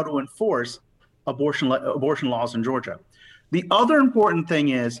on how to enforce abortion laws in Georgia. The other important thing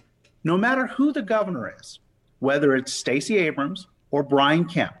is, no matter who the governor is, whether it's Stacey Abrams or Brian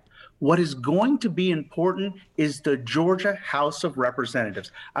Kemp, what is going to be important is the Georgia House of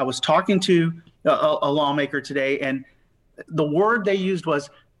Representatives. I was talking to a lawmaker today, and the word they used was,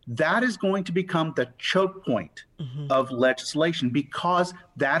 that is going to become the choke point of legislation, because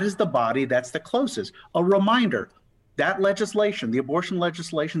that is the body that's the closest. A reminder, that legislation, the abortion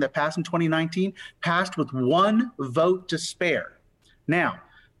legislation that passed in 2019, passed with one vote to spare. Now,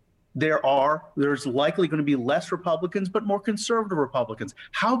 there's likely going to be less Republicans, but more conservative Republicans.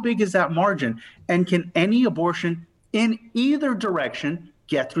 How big is that margin? And can any abortion in either direction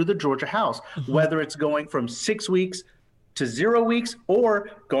get through the Georgia House, whether it's going from 6 weeks to 0 weeks or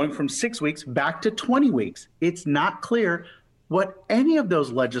going from 6 weeks back to 20 weeks. It's not clear what any of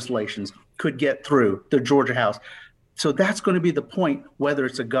those legislations could get through the Georgia House. So that's going to be the point, whether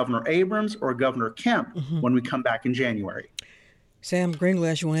it's a Governor Abrams or Governor Kemp when we come back in January. Sam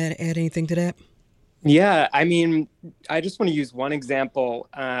Greenglass, you want to add anything to that? Yeah, I mean, I just want to use one example.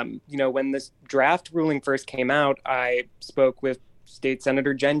 When this draft ruling first came out, I spoke with State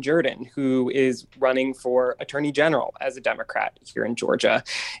Senator Jen Jordan, who is running for Attorney General as a Democrat here in Georgia.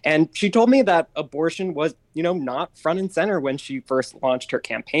 And she told me that abortion was, not front and center when she first launched her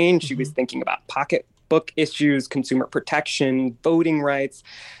campaign. She was thinking about pocketbook issues, consumer protection, voting rights.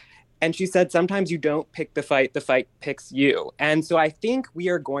 And she said, sometimes you don't pick the fight picks you. And so I think we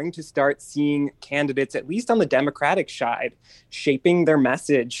are going to start seeing candidates, at least on the Democratic side, shaping their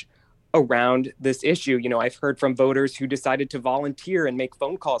message around this issue. I've heard from voters who decided to volunteer and make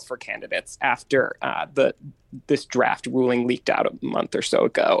phone calls for candidates after this draft ruling leaked out a month or so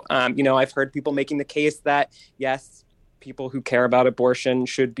ago. I've heard people making the case that, yes, people who care about abortion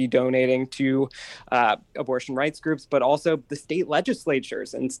should be donating to abortion rights groups, but also the state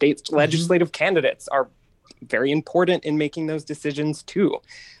legislatures and state legislative candidates are very important in making those decisions too.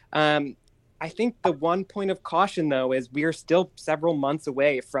 I think the one point of caution, though, is we are still several months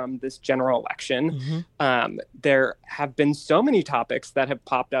away from this general election. There have been so many topics that have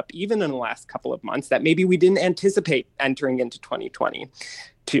popped up even in the last couple of months that maybe we didn't anticipate entering into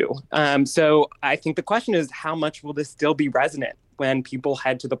 2022. So I think the question is, how much will this still be resonant when people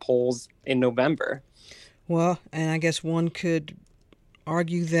head to the polls in November? Well, and I guess one could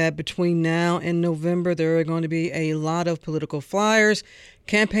argue that between now and November, there are going to be a lot of political flyers,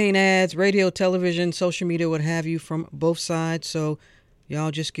 campaign ads, radio, television, social media, what have you, from both sides. So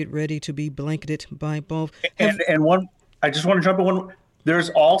y'all just get ready to be blanketed by both. And one, I just want to jump in one. There's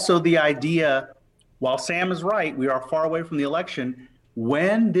also the idea, while Sam is right, we are far away from the election.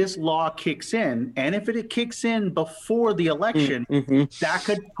 When this law kicks in, and if it kicks in before the election, that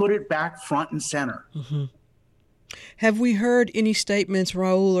could put it back front and center. Have we heard any statements,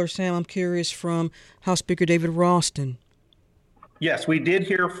 Raul or Sam, I'm curious, from House Speaker David Ralston? Yes, we did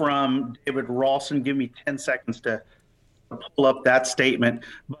hear from David Ralston. Give me 10 seconds to pull up that statement.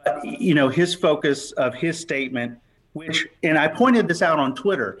 But, his focus of his statement, and I pointed this out on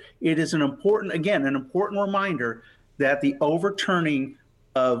Twitter, it is an important reminder that the overturning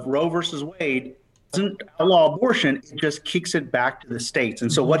of Roe versus Wade doesn't outlaw abortion, it just kicks it back to the states.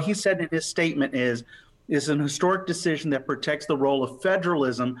 And so what he said in his statement is an historic decision that protects the role of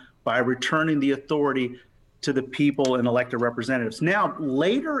federalism by returning the authority to the people and elected representatives. Now,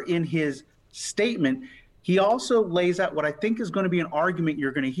 later in his statement, he also lays out what I think is going to be an argument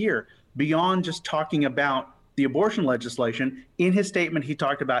you're going to hear beyond just talking about the abortion legislation. In his statement, he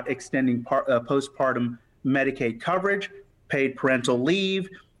talked about extending postpartum Medicaid coverage, paid parental leave,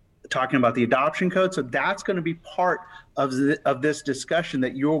 talking about the adoption code. So that's going to be part of this discussion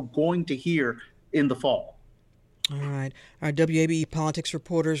that you're going to hear in the fall. All right. Our WABE politics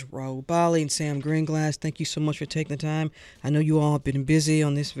reporters, Raul Bali and Sam Greenglass, thank you so much for taking the time. I know you all have been busy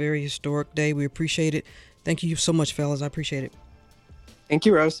on this very historic day. We appreciate it. Thank you so much, fellas. I appreciate it. Thank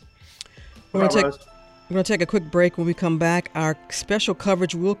you, Rose. We're going to take a quick break. When we come back, our special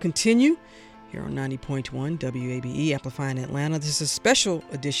coverage will continue here on 90.1 WABE, amplifying Atlanta. This is a special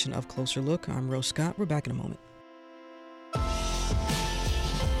edition of Closer Look. I'm Rose Scott. We're back in a moment.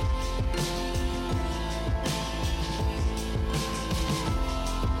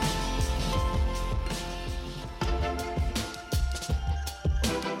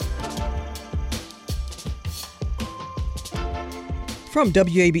 From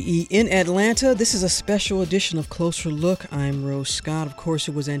WABE in Atlanta, this is a special edition of Closer Look. I'm Rose Scott. Of course,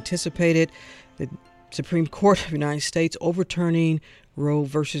 it was anticipated that Supreme Court of the United States overturning Roe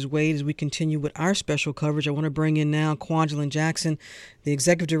versus Wade. As we continue with our special coverage, I want to bring in now Kwajalein Jackson, the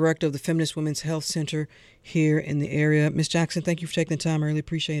Executive Director of the Feminist Women's Health Center here in the area. Ms. Jackson, thank you for taking the time. I really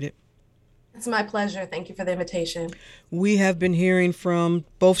appreciate it. It's my pleasure. Thank you for the invitation. We have been hearing from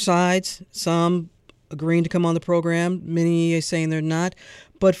both sides, some agreeing to come on the program, many are saying they're not.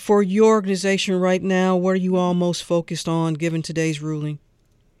 But for your organization right now, what are you all most focused on given today's ruling?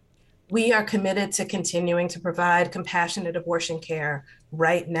 We are committed to continuing to provide compassionate abortion care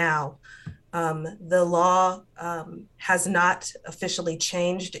right now. The law has not officially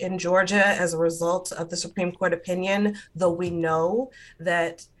changed in Georgia as a result of the Supreme Court opinion, though we know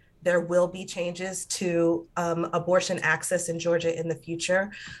that there will be changes to abortion access in Georgia in the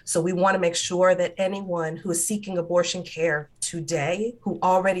future. So we want to make sure that anyone who is seeking abortion care today, who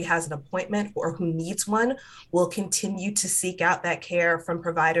already has an appointment or who needs one, will continue to seek out that care from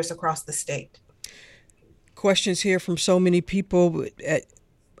providers across the state. questions here from so many people,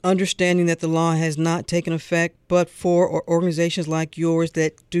 understanding that the law has not taken effect, but for organizations like yours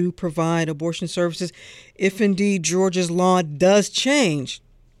that do provide abortion services, if indeed Georgia's law does change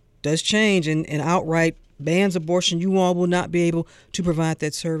and outright bans abortion, you all will not be able to provide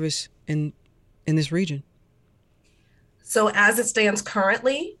that service in this region. So as it stands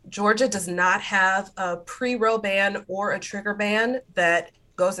currently, Georgia does not have a pre-Roe ban or a trigger ban that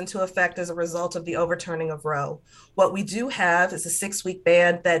goes into effect as a result of the overturning of Roe. What we do have is a 6-week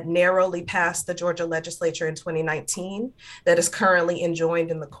ban that narrowly passed the Georgia legislature in 2019 that is currently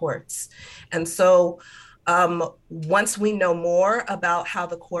enjoined in the courts. And so once we know more about how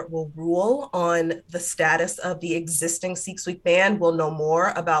the court will rule on the status of the existing 6-week ban, we'll know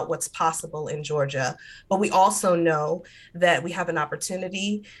more about what's possible in Georgia. But we also know that we have an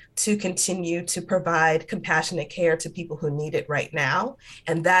opportunity to continue to provide compassionate care to people who need it right now.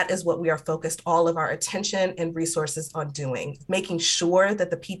 And that is what we are focused all of our attention and resources on doing, making sure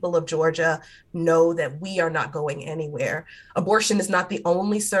that the people of Georgia know that we are not going anywhere. Abortion is not the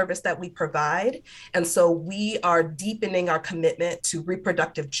only service that we provide. And so we are deepening our commitment to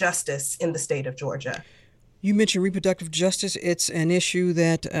reproductive justice in the state of Georgia. You mentioned reproductive justice. It's an issue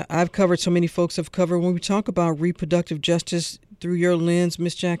that I've covered, so many folks have covered. When we talk about reproductive justice through your lens,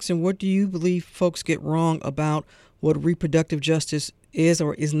 Ms. Jackson, what do you believe folks get wrong about what reproductive justice is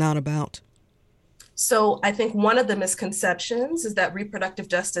or is not about? So I think one of the misconceptions is that reproductive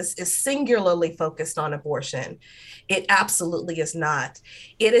justice is singularly focused on abortion. It absolutely is not.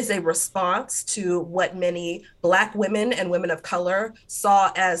 It is a response to what many Black women and women of color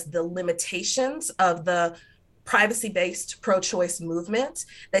saw as the limitations of the privacy-based pro-choice movement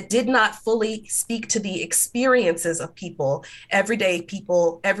that did not fully speak to the experiences of people, everyday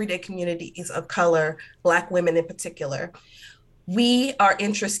communities of color, Black women in particular. We are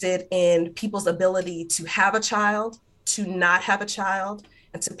interested in people's ability to have a child, to not have a child,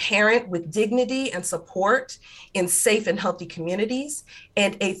 and to parent with dignity and support in safe and healthy communities,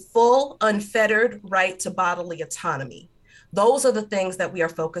 and a full, unfettered right to bodily autonomy. Those are the things that we are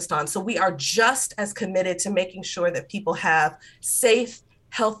focused on. So we are just as committed to making sure that people have safe,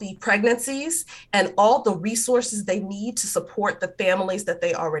 healthy pregnancies and all the resources they need to support the families that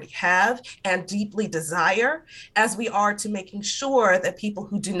they already have and deeply desire, as we are to making sure that people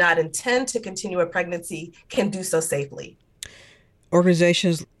who do not intend to continue a pregnancy can do so safely.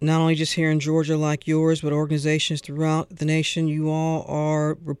 Organizations, not only just here in Georgia like yours, but organizations throughout the nation, you all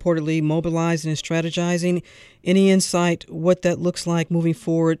are reportedly mobilizing and strategizing. Any insight what that looks like moving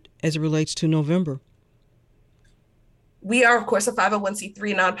forward as it relates to November? We are, of course, a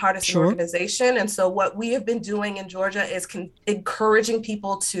 501c3 nonpartisan organization. And so what we have been doing in Georgia is encouraging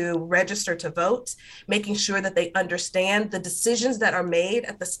people to register to vote, making sure that they understand the decisions that are made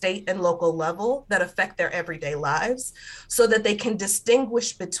at the state and local level that affect their everyday lives, so that they can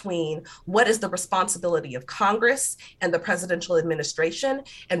distinguish between what is the responsibility of Congress and the presidential administration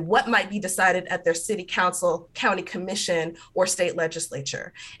and what might be decided at their city council, county commission, or state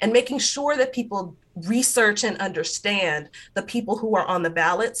legislature, and making sure that people research and understand the people who are on the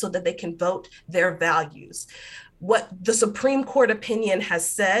ballot so that they can vote their values. What the Supreme Court opinion has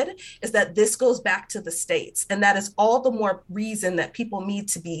said is that this goes back to the states, and that is all the more reason that people need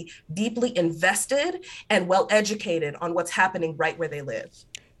to be deeply invested and well educated on what's happening right where they live.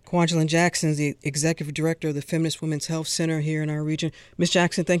 Kwajalein Jackson is the Executive Director of the Feminist Women's Health Center here in our region. Ms.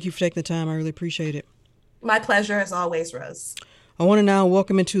 Jackson, thank you for taking the time. I really appreciate it. My pleasure, as always, Rose. I want to now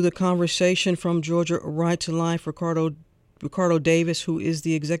welcome into the conversation from Georgia Right to Life, Ricardo Davis, who is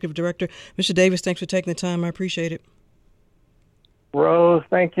the Executive Director. Mr. Davis, thanks for taking the time. I appreciate it. Rose,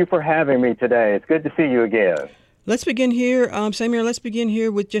 thank you for having me today. It's good to see you again. Let's begin here. Samir, let's begin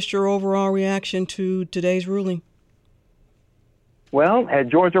here with just your overall reaction to today's ruling. Well, at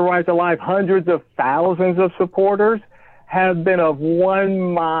Georgia Right to Life, hundreds of thousands of supporters have been of one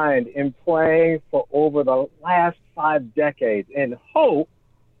mind in playing for over the last 5 decades in hope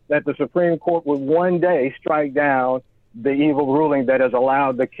that the Supreme Court would one day strike down the evil ruling that has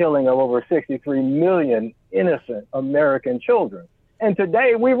allowed the killing of over 63 million innocent American children. And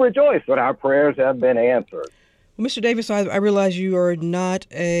today we rejoice that our prayers have been answered. Well, Mr. Davis, I realize you are not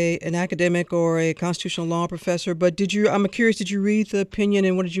an academic or a constitutional law professor, but I'm curious, did you read the opinion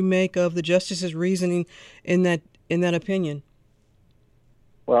and what did you make of the justice's reasoning in that opinion?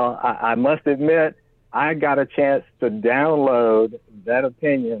 Well, I must admit, I got a chance to download that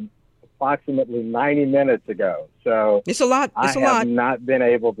opinion approximately 90 minutes ago. So it's a lot. I have not been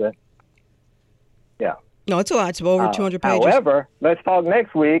able to. Yeah. No, it's a lot. It's over 200 pages. However, let's talk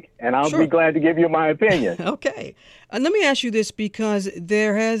next week, and I'll be glad to give you my opinion. Okay. Let me ask you this, because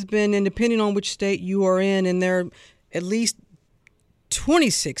there has been, and depending on which state you are in, and there are at least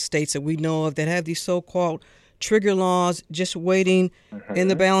 26 states that we know of that have these so-called trigger laws just waiting in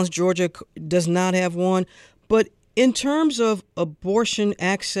the balance. Georgia does not have one. But in terms of abortion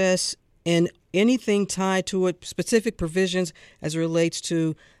access and anything tied to it, specific provisions as it relates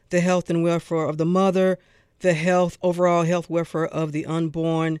to the health and welfare of the mother, the overall health welfare of the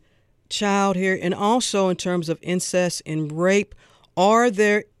unborn child here, and also in terms of incest and rape, are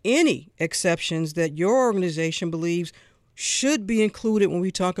there any exceptions that your organization believes should be included when we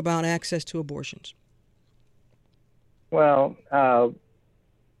talk about access to abortions? Well,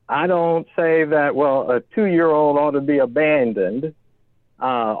 I don't say that, a 2-year-old ought to be abandoned,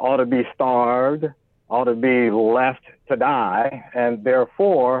 ought to be starved, ought to be left to die, and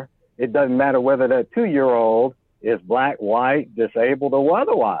therefore it doesn't matter whether that 2-year-old is black, white, disabled, or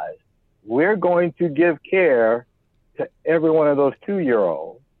otherwise. We're going to give care to every one of those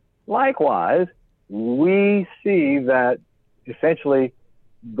 2-year-olds. Likewise, we see that essentially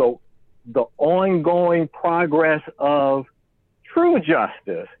the ongoing progress of true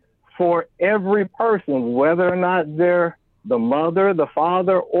justice for every person, whether or not they're the mother, the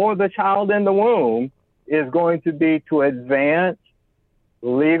father, or the child in the womb, is going to be to advance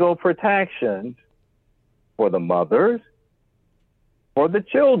legal protections for the mothers, for the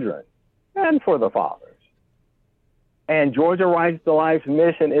children, and for the fathers. And Georgia Rights to Life's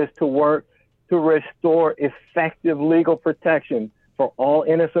mission is to work to restore effective legal protection for all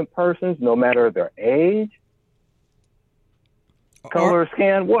innocent persons, no matter their age, color,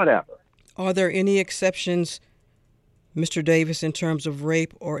 skin, whatever. Are there any exceptions, Mr. Davis, in terms of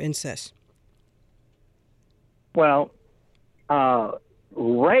rape or incest? Well,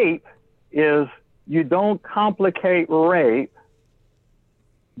 rape is, you don't complicate rape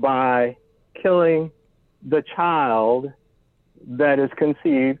by killing the child that is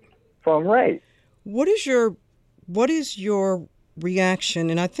conceived from rape. What is your reaction?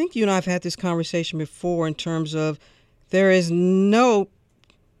 And I think you and I have had this conversation before in terms of there is no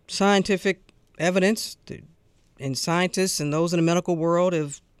scientific evidence, and scientists and those in the medical world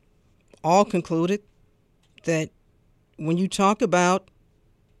have all concluded that when you talk about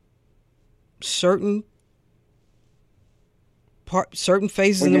certain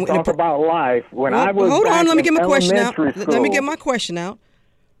phases when you talk about life, I was hold on, let me get my question out. School. Let me get my question out.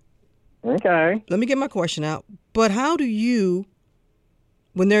 Okay. Let me get my question out. But how do you,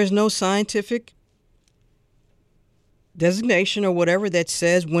 when there's no scientific designation or whatever that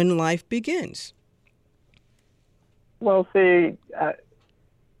says when life begins? Well, see,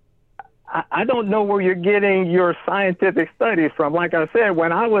 I don't know where you're getting your scientific studies from. Like I said,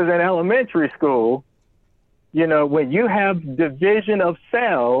 when I was in elementary school, when you have division of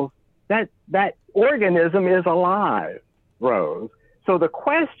cells, that organism is alive, Rose. So the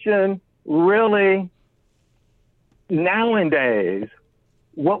question really nowadays,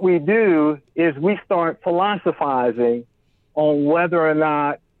 what we do is we start philosophizing on whether or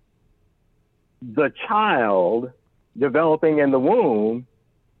not the child developing in the womb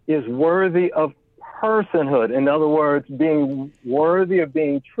is worthy of personhood. In other words, being worthy of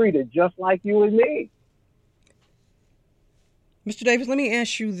being treated just like you and me. Mr. Davis, let me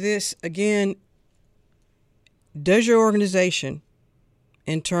ask you this again. Does your organization,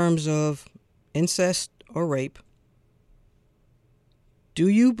 in terms of incest or rape, do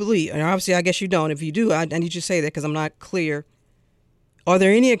you believe, and obviously I guess you don't, if you do, I need you to say that because I'm not clear, are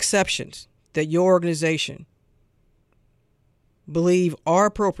there any exceptions that your organization believe are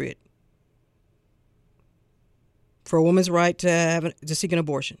appropriate for a woman's right to seek an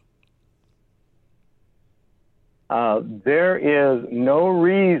abortion? There is no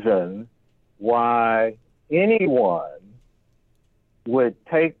reason why anyone would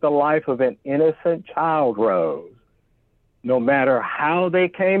take the life of an innocent child, Rose. No matter how they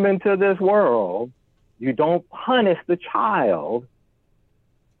came into this world, you don't punish the child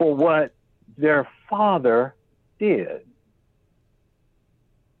for what their father did.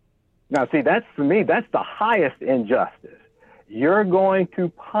 Now, see, for me, that's the highest injustice. You're going to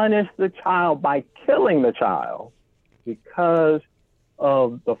punish the child by killing the child because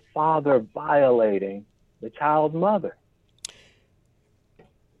of the father violating the child's mother.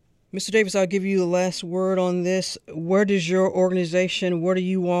 Mr. Davis, I'll give you the last word on this. Where does your organization, where do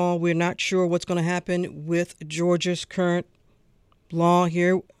you all, we're not sure what's going to happen with Georgia's current law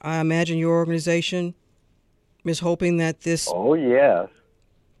here. I imagine your organization is hoping that this... Oh, yes.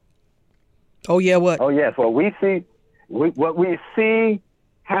 Oh, yeah, what? Oh, yes. Well, what we see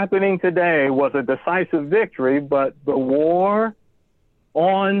happening today was a decisive victory, but the war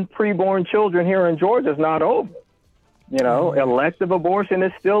on preborn children here in Georgia is not over. You know, elective abortion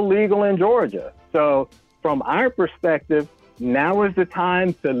is still legal in Georgia. So from our perspective, now is the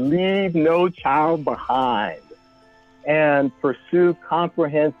time to leave no child behind and pursue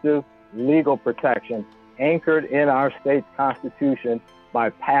comprehensive legal protection anchored in our state's constitution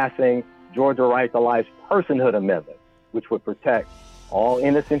by passing Georgia Right to Life's Personhood Amendment, which would protect all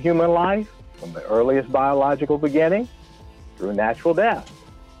innocent human life from the earliest biological beginning through natural death.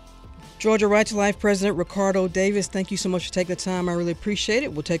 Georgia Right to Life President Ricardo Davis, thank you so much for taking the time. I really appreciate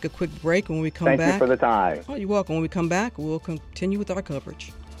it. We'll take a quick break. When we come back. Thank you for the time. Oh, you're welcome. When we come back, we'll continue with our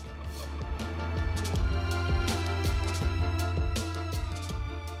coverage.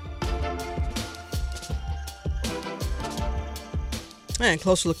 And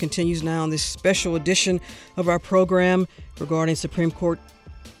Closer Look continues now on this special edition of our program regarding Supreme Court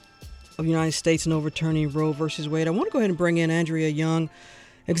of the United States and overturning Roe versus Wade. I want to go ahead and bring in Andrea Young,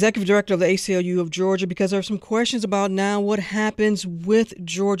 Executive Director of the ACLU of Georgia, because there are some questions about now what happens with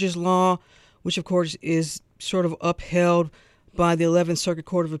Georgia's law, which of course is sort of upheld by the 11th Circuit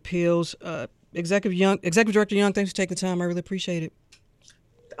Court of Appeals. Executive Director Young, thanks for taking the time. I really appreciate it.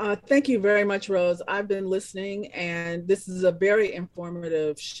 Thank you very much, Rose. I've been listening, and this is a very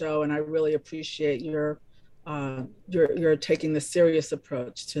informative show, and I really appreciate your taking the serious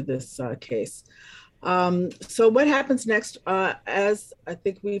approach to this case. So what happens next? As I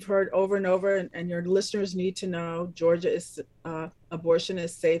think we've heard over and over, and your listeners need to know, abortion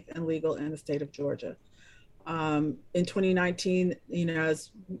is safe and legal in the state of Georgia. In 2019,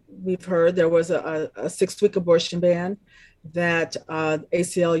 as we've heard, there was a 6-week abortion ban that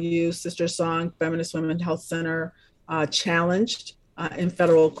ACLU, Sister Song, Feminist Women Health Center challenged in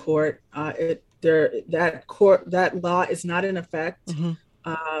federal court. That law is not in effect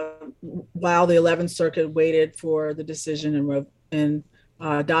while the 11th Circuit waited for the decision in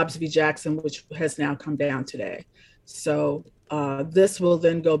Dobbs v. Jackson, which has now come down today. So this will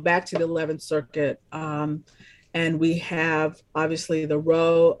then go back to the 11th Circuit, and we have obviously the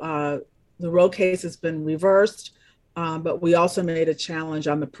Roe case has been reversed. But we also made a challenge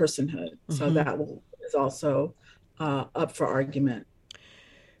on the personhood. So that is also up for argument.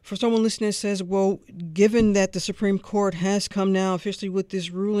 For someone listening that says, well, given that the Supreme Court has come now officially with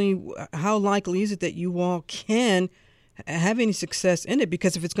this ruling, how likely is it that you all can have any success in it?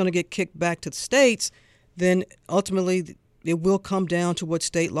 Because if it's going to get kicked back to the states, then ultimately it will come down to what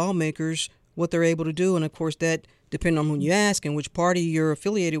state lawmakers, what they're able to do. And of course, that depending on who you ask and which party you're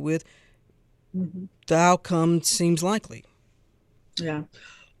affiliated with, the outcome seems likely. Yeah.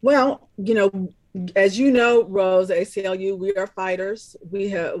 Well, as you know, Rose, ACLU, we are fighters.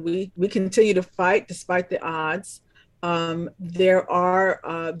 We continue to fight despite the odds. There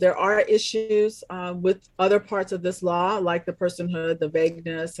are issues with other parts of this law, like the personhood, the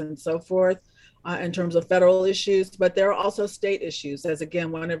vagueness, and so forth, in terms of federal issues. But there are also state issues, as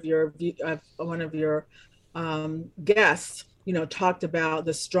again one of your guests talked about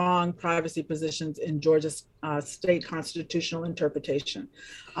the strong privacy positions in Georgia's state constitutional interpretation.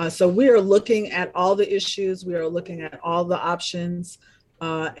 So we are looking at all the issues, we are looking at all the options,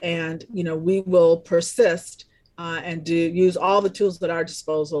 and we will persist and use all the tools at our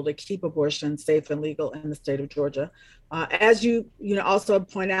disposal to keep abortion safe and legal in the state of Georgia. As you also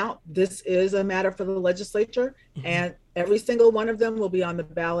point out, this is a matter for the legislature, and every single one of them will be on the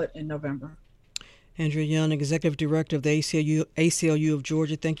ballot in November. Andrea Young, Executive Director of the ACLU of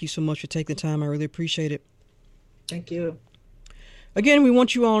Georgia, thank you so much for taking the time. I really appreciate it. Thank you. Again, we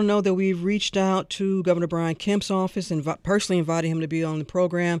want you all to know that we've reached out to Governor Brian Kemp's office and personally invited him to be on the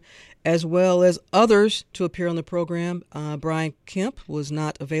program, as well as others to appear on the program. Brian Kemp was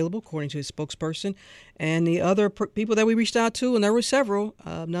not available, according to his spokesperson. And the other people that we reached out to, and there were several,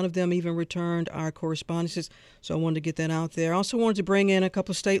 none of them even returned our correspondences. So I wanted to get that out there. I also wanted to bring in a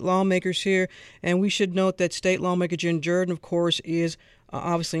couple of state lawmakers here. And we should note that State Lawmaker Jen Jordan, of course, is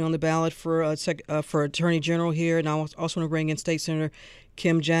obviously on the ballot for Attorney General here. And I also want to bring in State Senator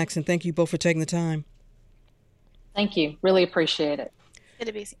Kim Jackson. Thank you both for taking the time. Thank you. Really appreciate it. Good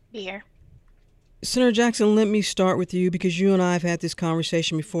to be here. Senator Jackson, let me start with you because you and I have had this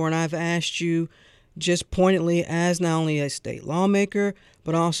conversation before, and I've asked you just pointedly as not only a state lawmaker,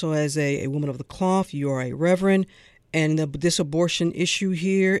 but also as a woman of the cloth. You are a reverend, and this abortion issue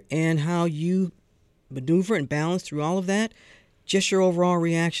here and how you maneuver and balance through all of that. Just your overall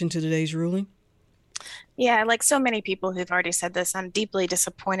reaction to today's ruling? Yeah, like so many people who've already said this, I'm deeply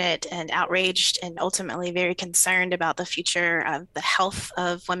disappointed and outraged and ultimately very concerned about the future of the health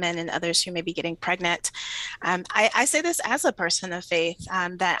of women and others who may be getting pregnant. I say this as a person of faith,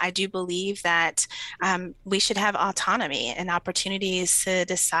 that I do believe that we should have autonomy and opportunities to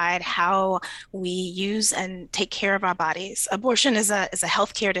decide how we use and take care of our bodies. Abortion is a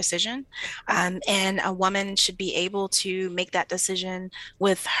healthcare decision, and a woman should be able to make that decision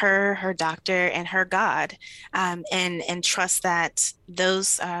with her doctor, and her God, and trust that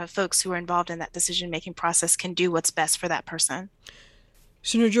those folks who are involved in that decision-making process can do what's best for that person.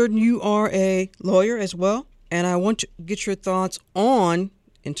 Senator Jordan, you are a lawyer as well, and I want to get your thoughts on,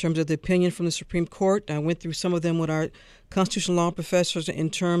 in terms of the opinion from the Supreme Court. I went through some of them with our constitutional law professors in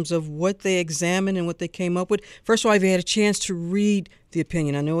terms of what they examined and what they came up with. First of all, have you had a chance to read the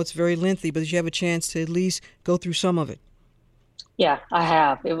opinion? I know it's very lengthy, but did you have a chance to at least go through some of it? Yeah, I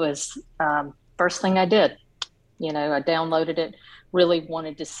have. It was first thing I did. I downloaded it, really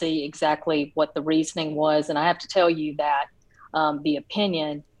wanted to see exactly what the reasoning was. And I have to tell you that the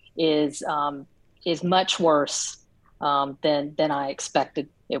opinion is much worse than I expected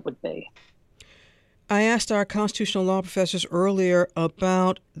it would be. I asked our constitutional law professors earlier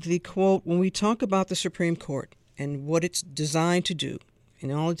about the quote, when we talk about the Supreme Court and what it's designed to do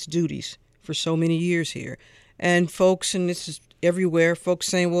and all its duties for so many years here. And folks, and this is everywhere, folks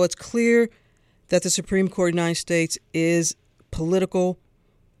saying, well, it's clear that the Supreme Court of the United States is political.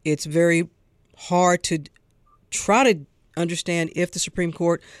 It's very hard to try to understand if the Supreme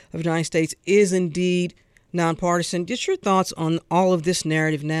Court of the United States is indeed nonpartisan. Just your thoughts on all of this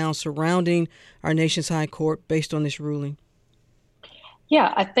narrative now surrounding our nation's high court based on this ruling.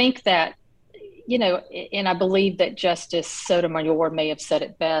 Yeah, I think that, and I believe that Justice Sotomayor may have said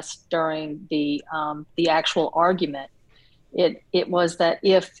it best during the actual argument. It was that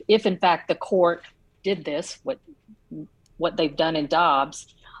if in fact the court did this, what they've done in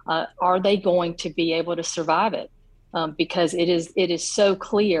Dobbs, are they going to be able to survive it? Because it is so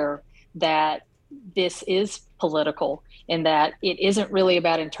clear that this is political, and that it isn't really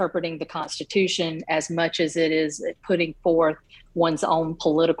about interpreting the Constitution as much as it is putting forth one's own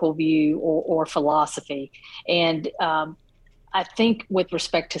political view or philosophy. And I think with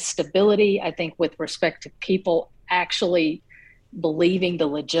respect to stability, I think with respect to people actually believing the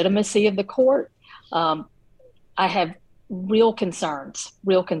legitimacy of the court, I have real concerns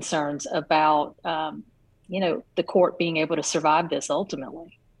about, the court being able to survive this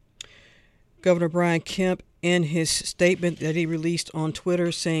ultimately. Governor Brian Kemp, in his statement that he released on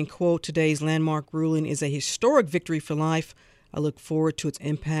Twitter, saying, quote, today's landmark ruling is a historic victory for life. I look forward to its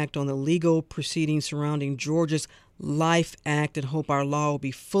impact on the legal proceedings surrounding Georgia's Life Act and hope our law will be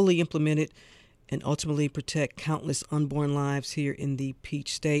fully implemented and ultimately protect countless unborn lives here in the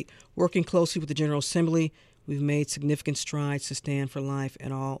Peach State. Working closely with the General Assembly, we've made significant strides to stand for life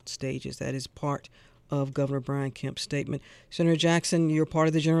at all stages. That is part of Governor Brian Kemp's statement. Senator Jackson, you're part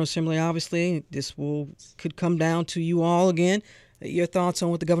of the General Assembly, obviously. This could come down to you all again. Your thoughts on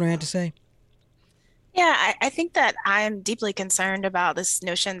what the governor had to say? Yeah, I think that I'm deeply concerned about this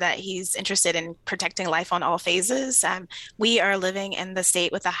notion that he's interested in protecting life on all phases. We are living in the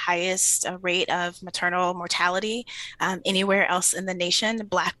state with the highest rate of maternal mortality anywhere else in the nation.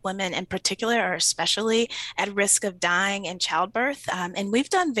 Black women in particular are especially at risk of dying in childbirth. And we've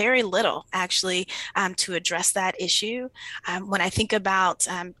done very little, actually, to address that issue. When I think about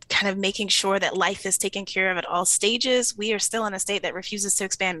kind of making sure that life is taken care of at all stages, we are still in a state that refuses to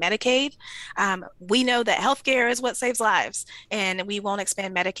expand Medicaid. We know that healthcare is what saves lives, and we won't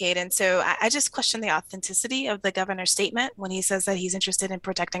expand Medicaid. And so I just question the authenticity of the governor's statement when he says that he's interested in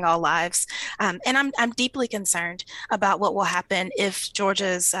protecting all lives. And I'm deeply concerned about what will happen if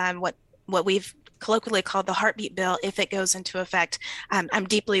Georgia's what we've colloquially called the heartbeat bill, if it goes into effect. I'm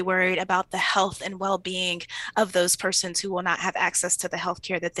deeply worried about the health and well-being of those persons who will not have access to the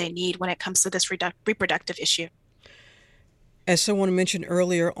healthcare that they need when it comes to this reproductive issue. As someone mentioned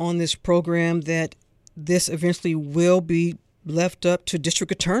earlier on this program, that this eventually will be left up to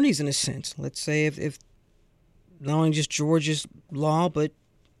district attorneys in a sense. Let's say if not only just Georgia's law, but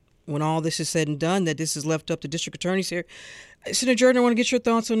when all this is said and done, that this is left up to district attorneys here. Senator Jordan, I want to get your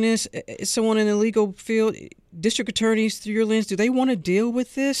thoughts on this. As someone in the legal field, district attorneys, through your lens, do they want to deal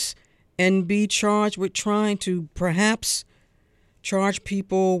with this and be charged with trying to perhaps charge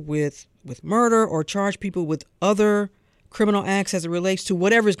people with murder or charge people with other criminal acts as it relates to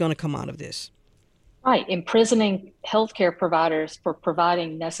whatever is going to come out of this? Right, imprisoning healthcare providers for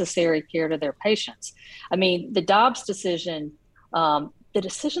providing necessary care to their patients. I mean, the Dobbs decision, the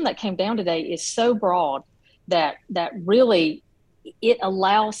decision that came down today is so broad that really it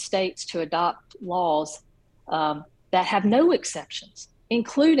allows states to adopt laws that have no exceptions,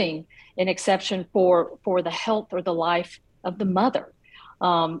 including an exception for the health or the life of the mother.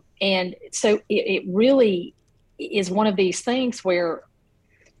 And so it really is one of these things where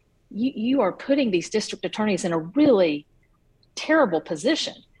you are putting these district attorneys in a really terrible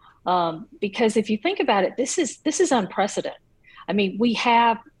position. Because if you think about it, this is unprecedented. I mean, we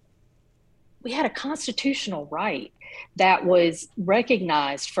had a constitutional right that was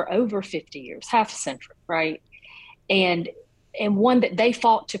recognized for over 50 years, half a century, right? And one that they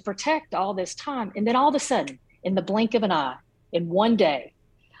fought to protect all this time. And then all of a sudden, in the blink of an eye, in one day,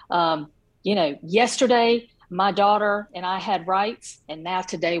 yesterday, my daughter and I had rights, and now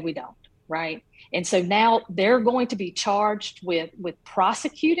today we don't, right? And so now they're going to be charged with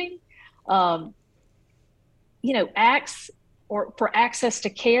prosecuting, acts or for access to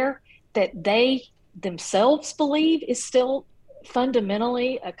care that they themselves believe is still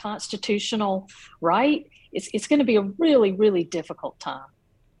fundamentally a constitutional right. It's going to be a really, really difficult time.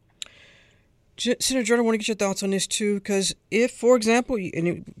 Senator Jordan, I want to get your thoughts on this too, because if, for example,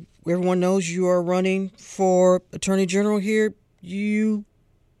 and everyone knows you are running for Attorney General here, you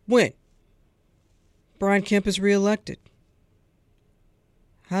win. Brian Kemp is reelected.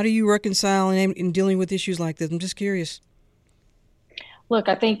 How do you reconcile in dealing with issues like this? I'm just curious. Look,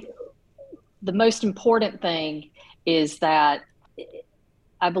 I think the most important thing is that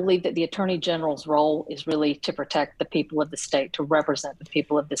I believe that the Attorney General's role is really to protect the people of the state, to represent the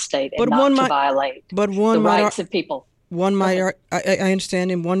people of the state, and not to violate the rights of people. One might, I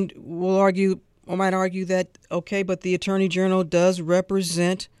understand, and one might argue that, okay, but the Attorney General does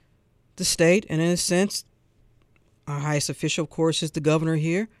represent the state, and in a sense, our highest official, of course, is the governor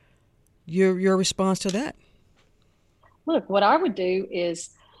here. Your response to that? Look, what I would do is,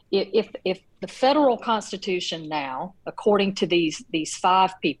 if the federal Constitution now, according to these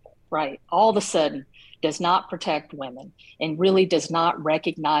five people, right, all of a sudden does not protect women and really does not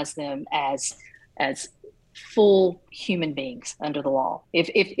recognize them as full human beings under the law.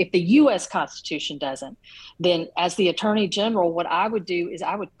 If the U.S. Constitution doesn't, then as the Attorney General, what I would do is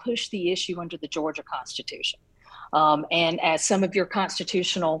I would push the issue under the Georgia Constitution. And as some of your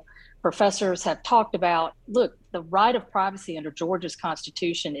constitutional professors have talked about, look, the right of privacy under Georgia's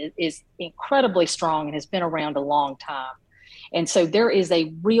Constitution is incredibly strong and has been around a long time. And so there is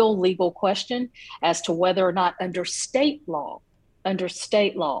a real legal question as to whether or not under state law,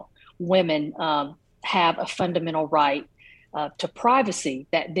 women have a fundamental right to privacy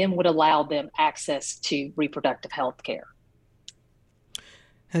that then would allow them access to reproductive health care.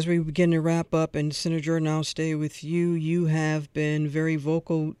 As we begin to wrap up, and Senator Jordan, I'll stay with you. You have been very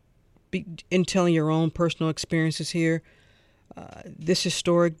vocal in telling your own personal experiences here. This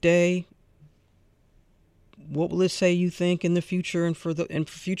historic day, what will it say, you think, in the future, and for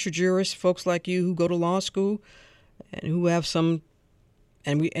future jurists, folks like you who go to law school and who have some,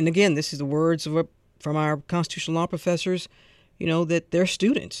 and again, this is the words from our constitutional law professors, that their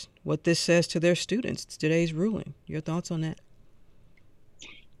students, what this says to their students, today's ruling. Your thoughts on that?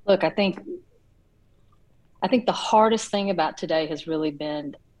 Look, I think the hardest thing about today has really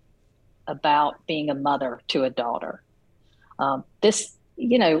been about being a mother to a daughter. I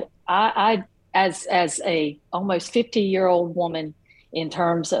as a almost 50-year-old woman, in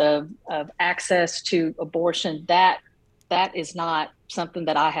terms of access to abortion, that is not something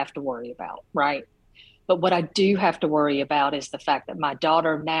that I have to worry about, right? But what I do have to worry about is the fact that my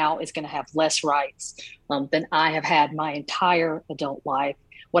daughter now is going to have less rights than I have had my entire adult life.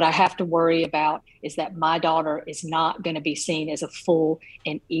 What I have to worry about is that my daughter is not going to be seen as a full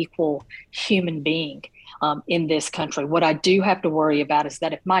and equal human being in this country. What I do have to worry about is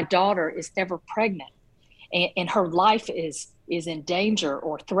that if my daughter is ever pregnant and her life is in danger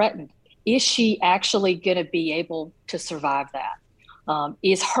or threatened, is she actually going to be able to survive that?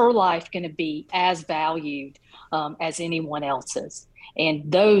 Is her life going to be as valued as anyone else's?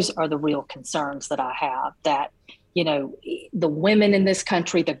 And those are the real concerns that I have, that the women in this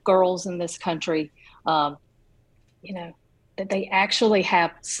country, the girls in this country, that they actually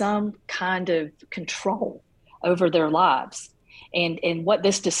have some kind of control over their lives. And what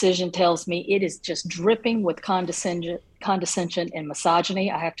this decision tells me, it is just dripping with condescension and misogyny.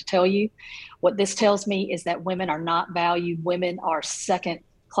 I have to tell you, what this tells me is that women are not valued. Women are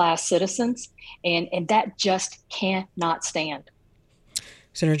second-class citizens, and that just cannot stand.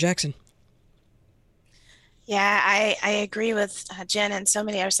 Senator Jackson. Yeah, I agree with Jen and so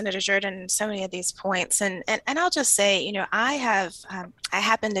many, or Senator Jordan, and so many of these points. And I'll just say, I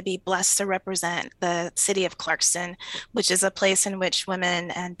happen to be blessed to represent the city of Clarkston, which is a place in which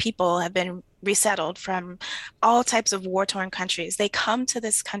women and people have been resettled from all types of war-torn countries. They come to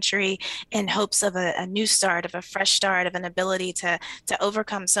this country in hopes of a new start, of a fresh start, of an ability to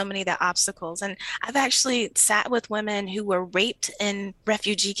overcome so many of the obstacles. And I've actually sat with women who were raped in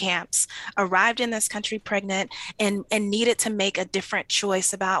refugee camps, arrived in this country pregnant, and needed to make a different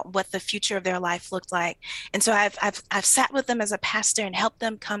choice about what the future of their life looked like. And so I've sat with them as a pastor and helped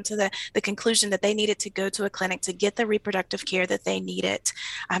them come to the conclusion that they needed to go to a clinic to get the reproductive care that they needed,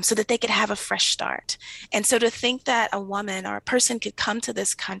 so that they could have a fresh start. And so to think that a woman or a person could come to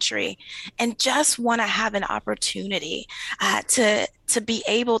this country and just want to have an opportunity to be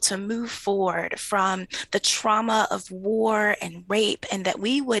able to move forward from the trauma of war and rape, and that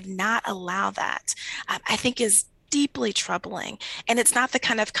we would not allow that, I think is deeply troubling. And it's not the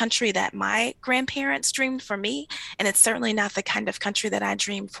kind of country that my grandparents dreamed for me. And it's certainly not the kind of country that I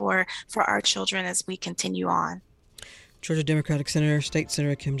dream for our children as we continue on. Georgia Democratic Senator, State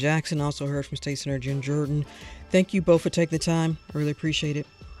Senator Kim Jackson, also heard from State Senator Jen Jordan. Thank you both for taking the time. I really appreciate it.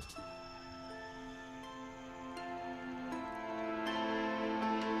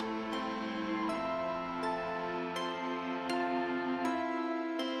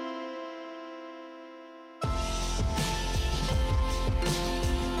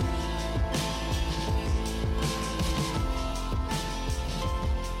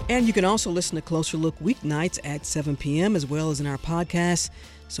 And you can also listen to Closer Look weeknights at 7 p.m. as well as in our podcast.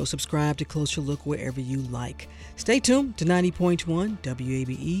 So subscribe to Closer Look wherever you like. Stay tuned to 90.1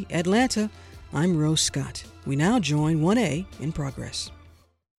 WABE Atlanta. I'm Rose Scott. We now join 1A in progress.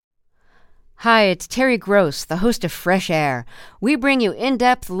 Hi, it's Terry Gross, the host of Fresh Air. We bring you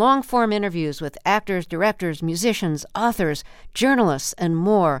in-depth, long-form interviews with actors, directors, musicians, authors, journalists, and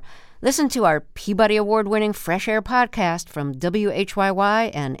more. Listen to our Peabody Award-winning Fresh Air podcast from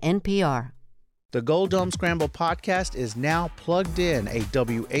WHYY and NPR. The Gold Dome Scramble podcast is now plugged in, a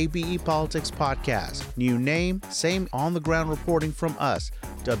WABE Politics podcast. New name, same on-the-ground reporting from us,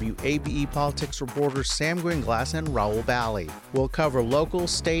 WABE Politics reporters Sam Gringlass and Raul Bally. We'll cover local,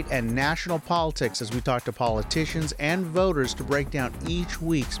 state, and national politics as we talk to politicians and voters to break down each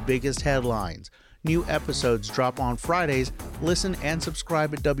week's biggest headlines. New episodes drop on Fridays. Listen and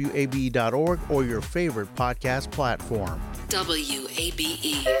subscribe at WABE.org or your favorite podcast platform.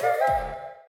 WABE.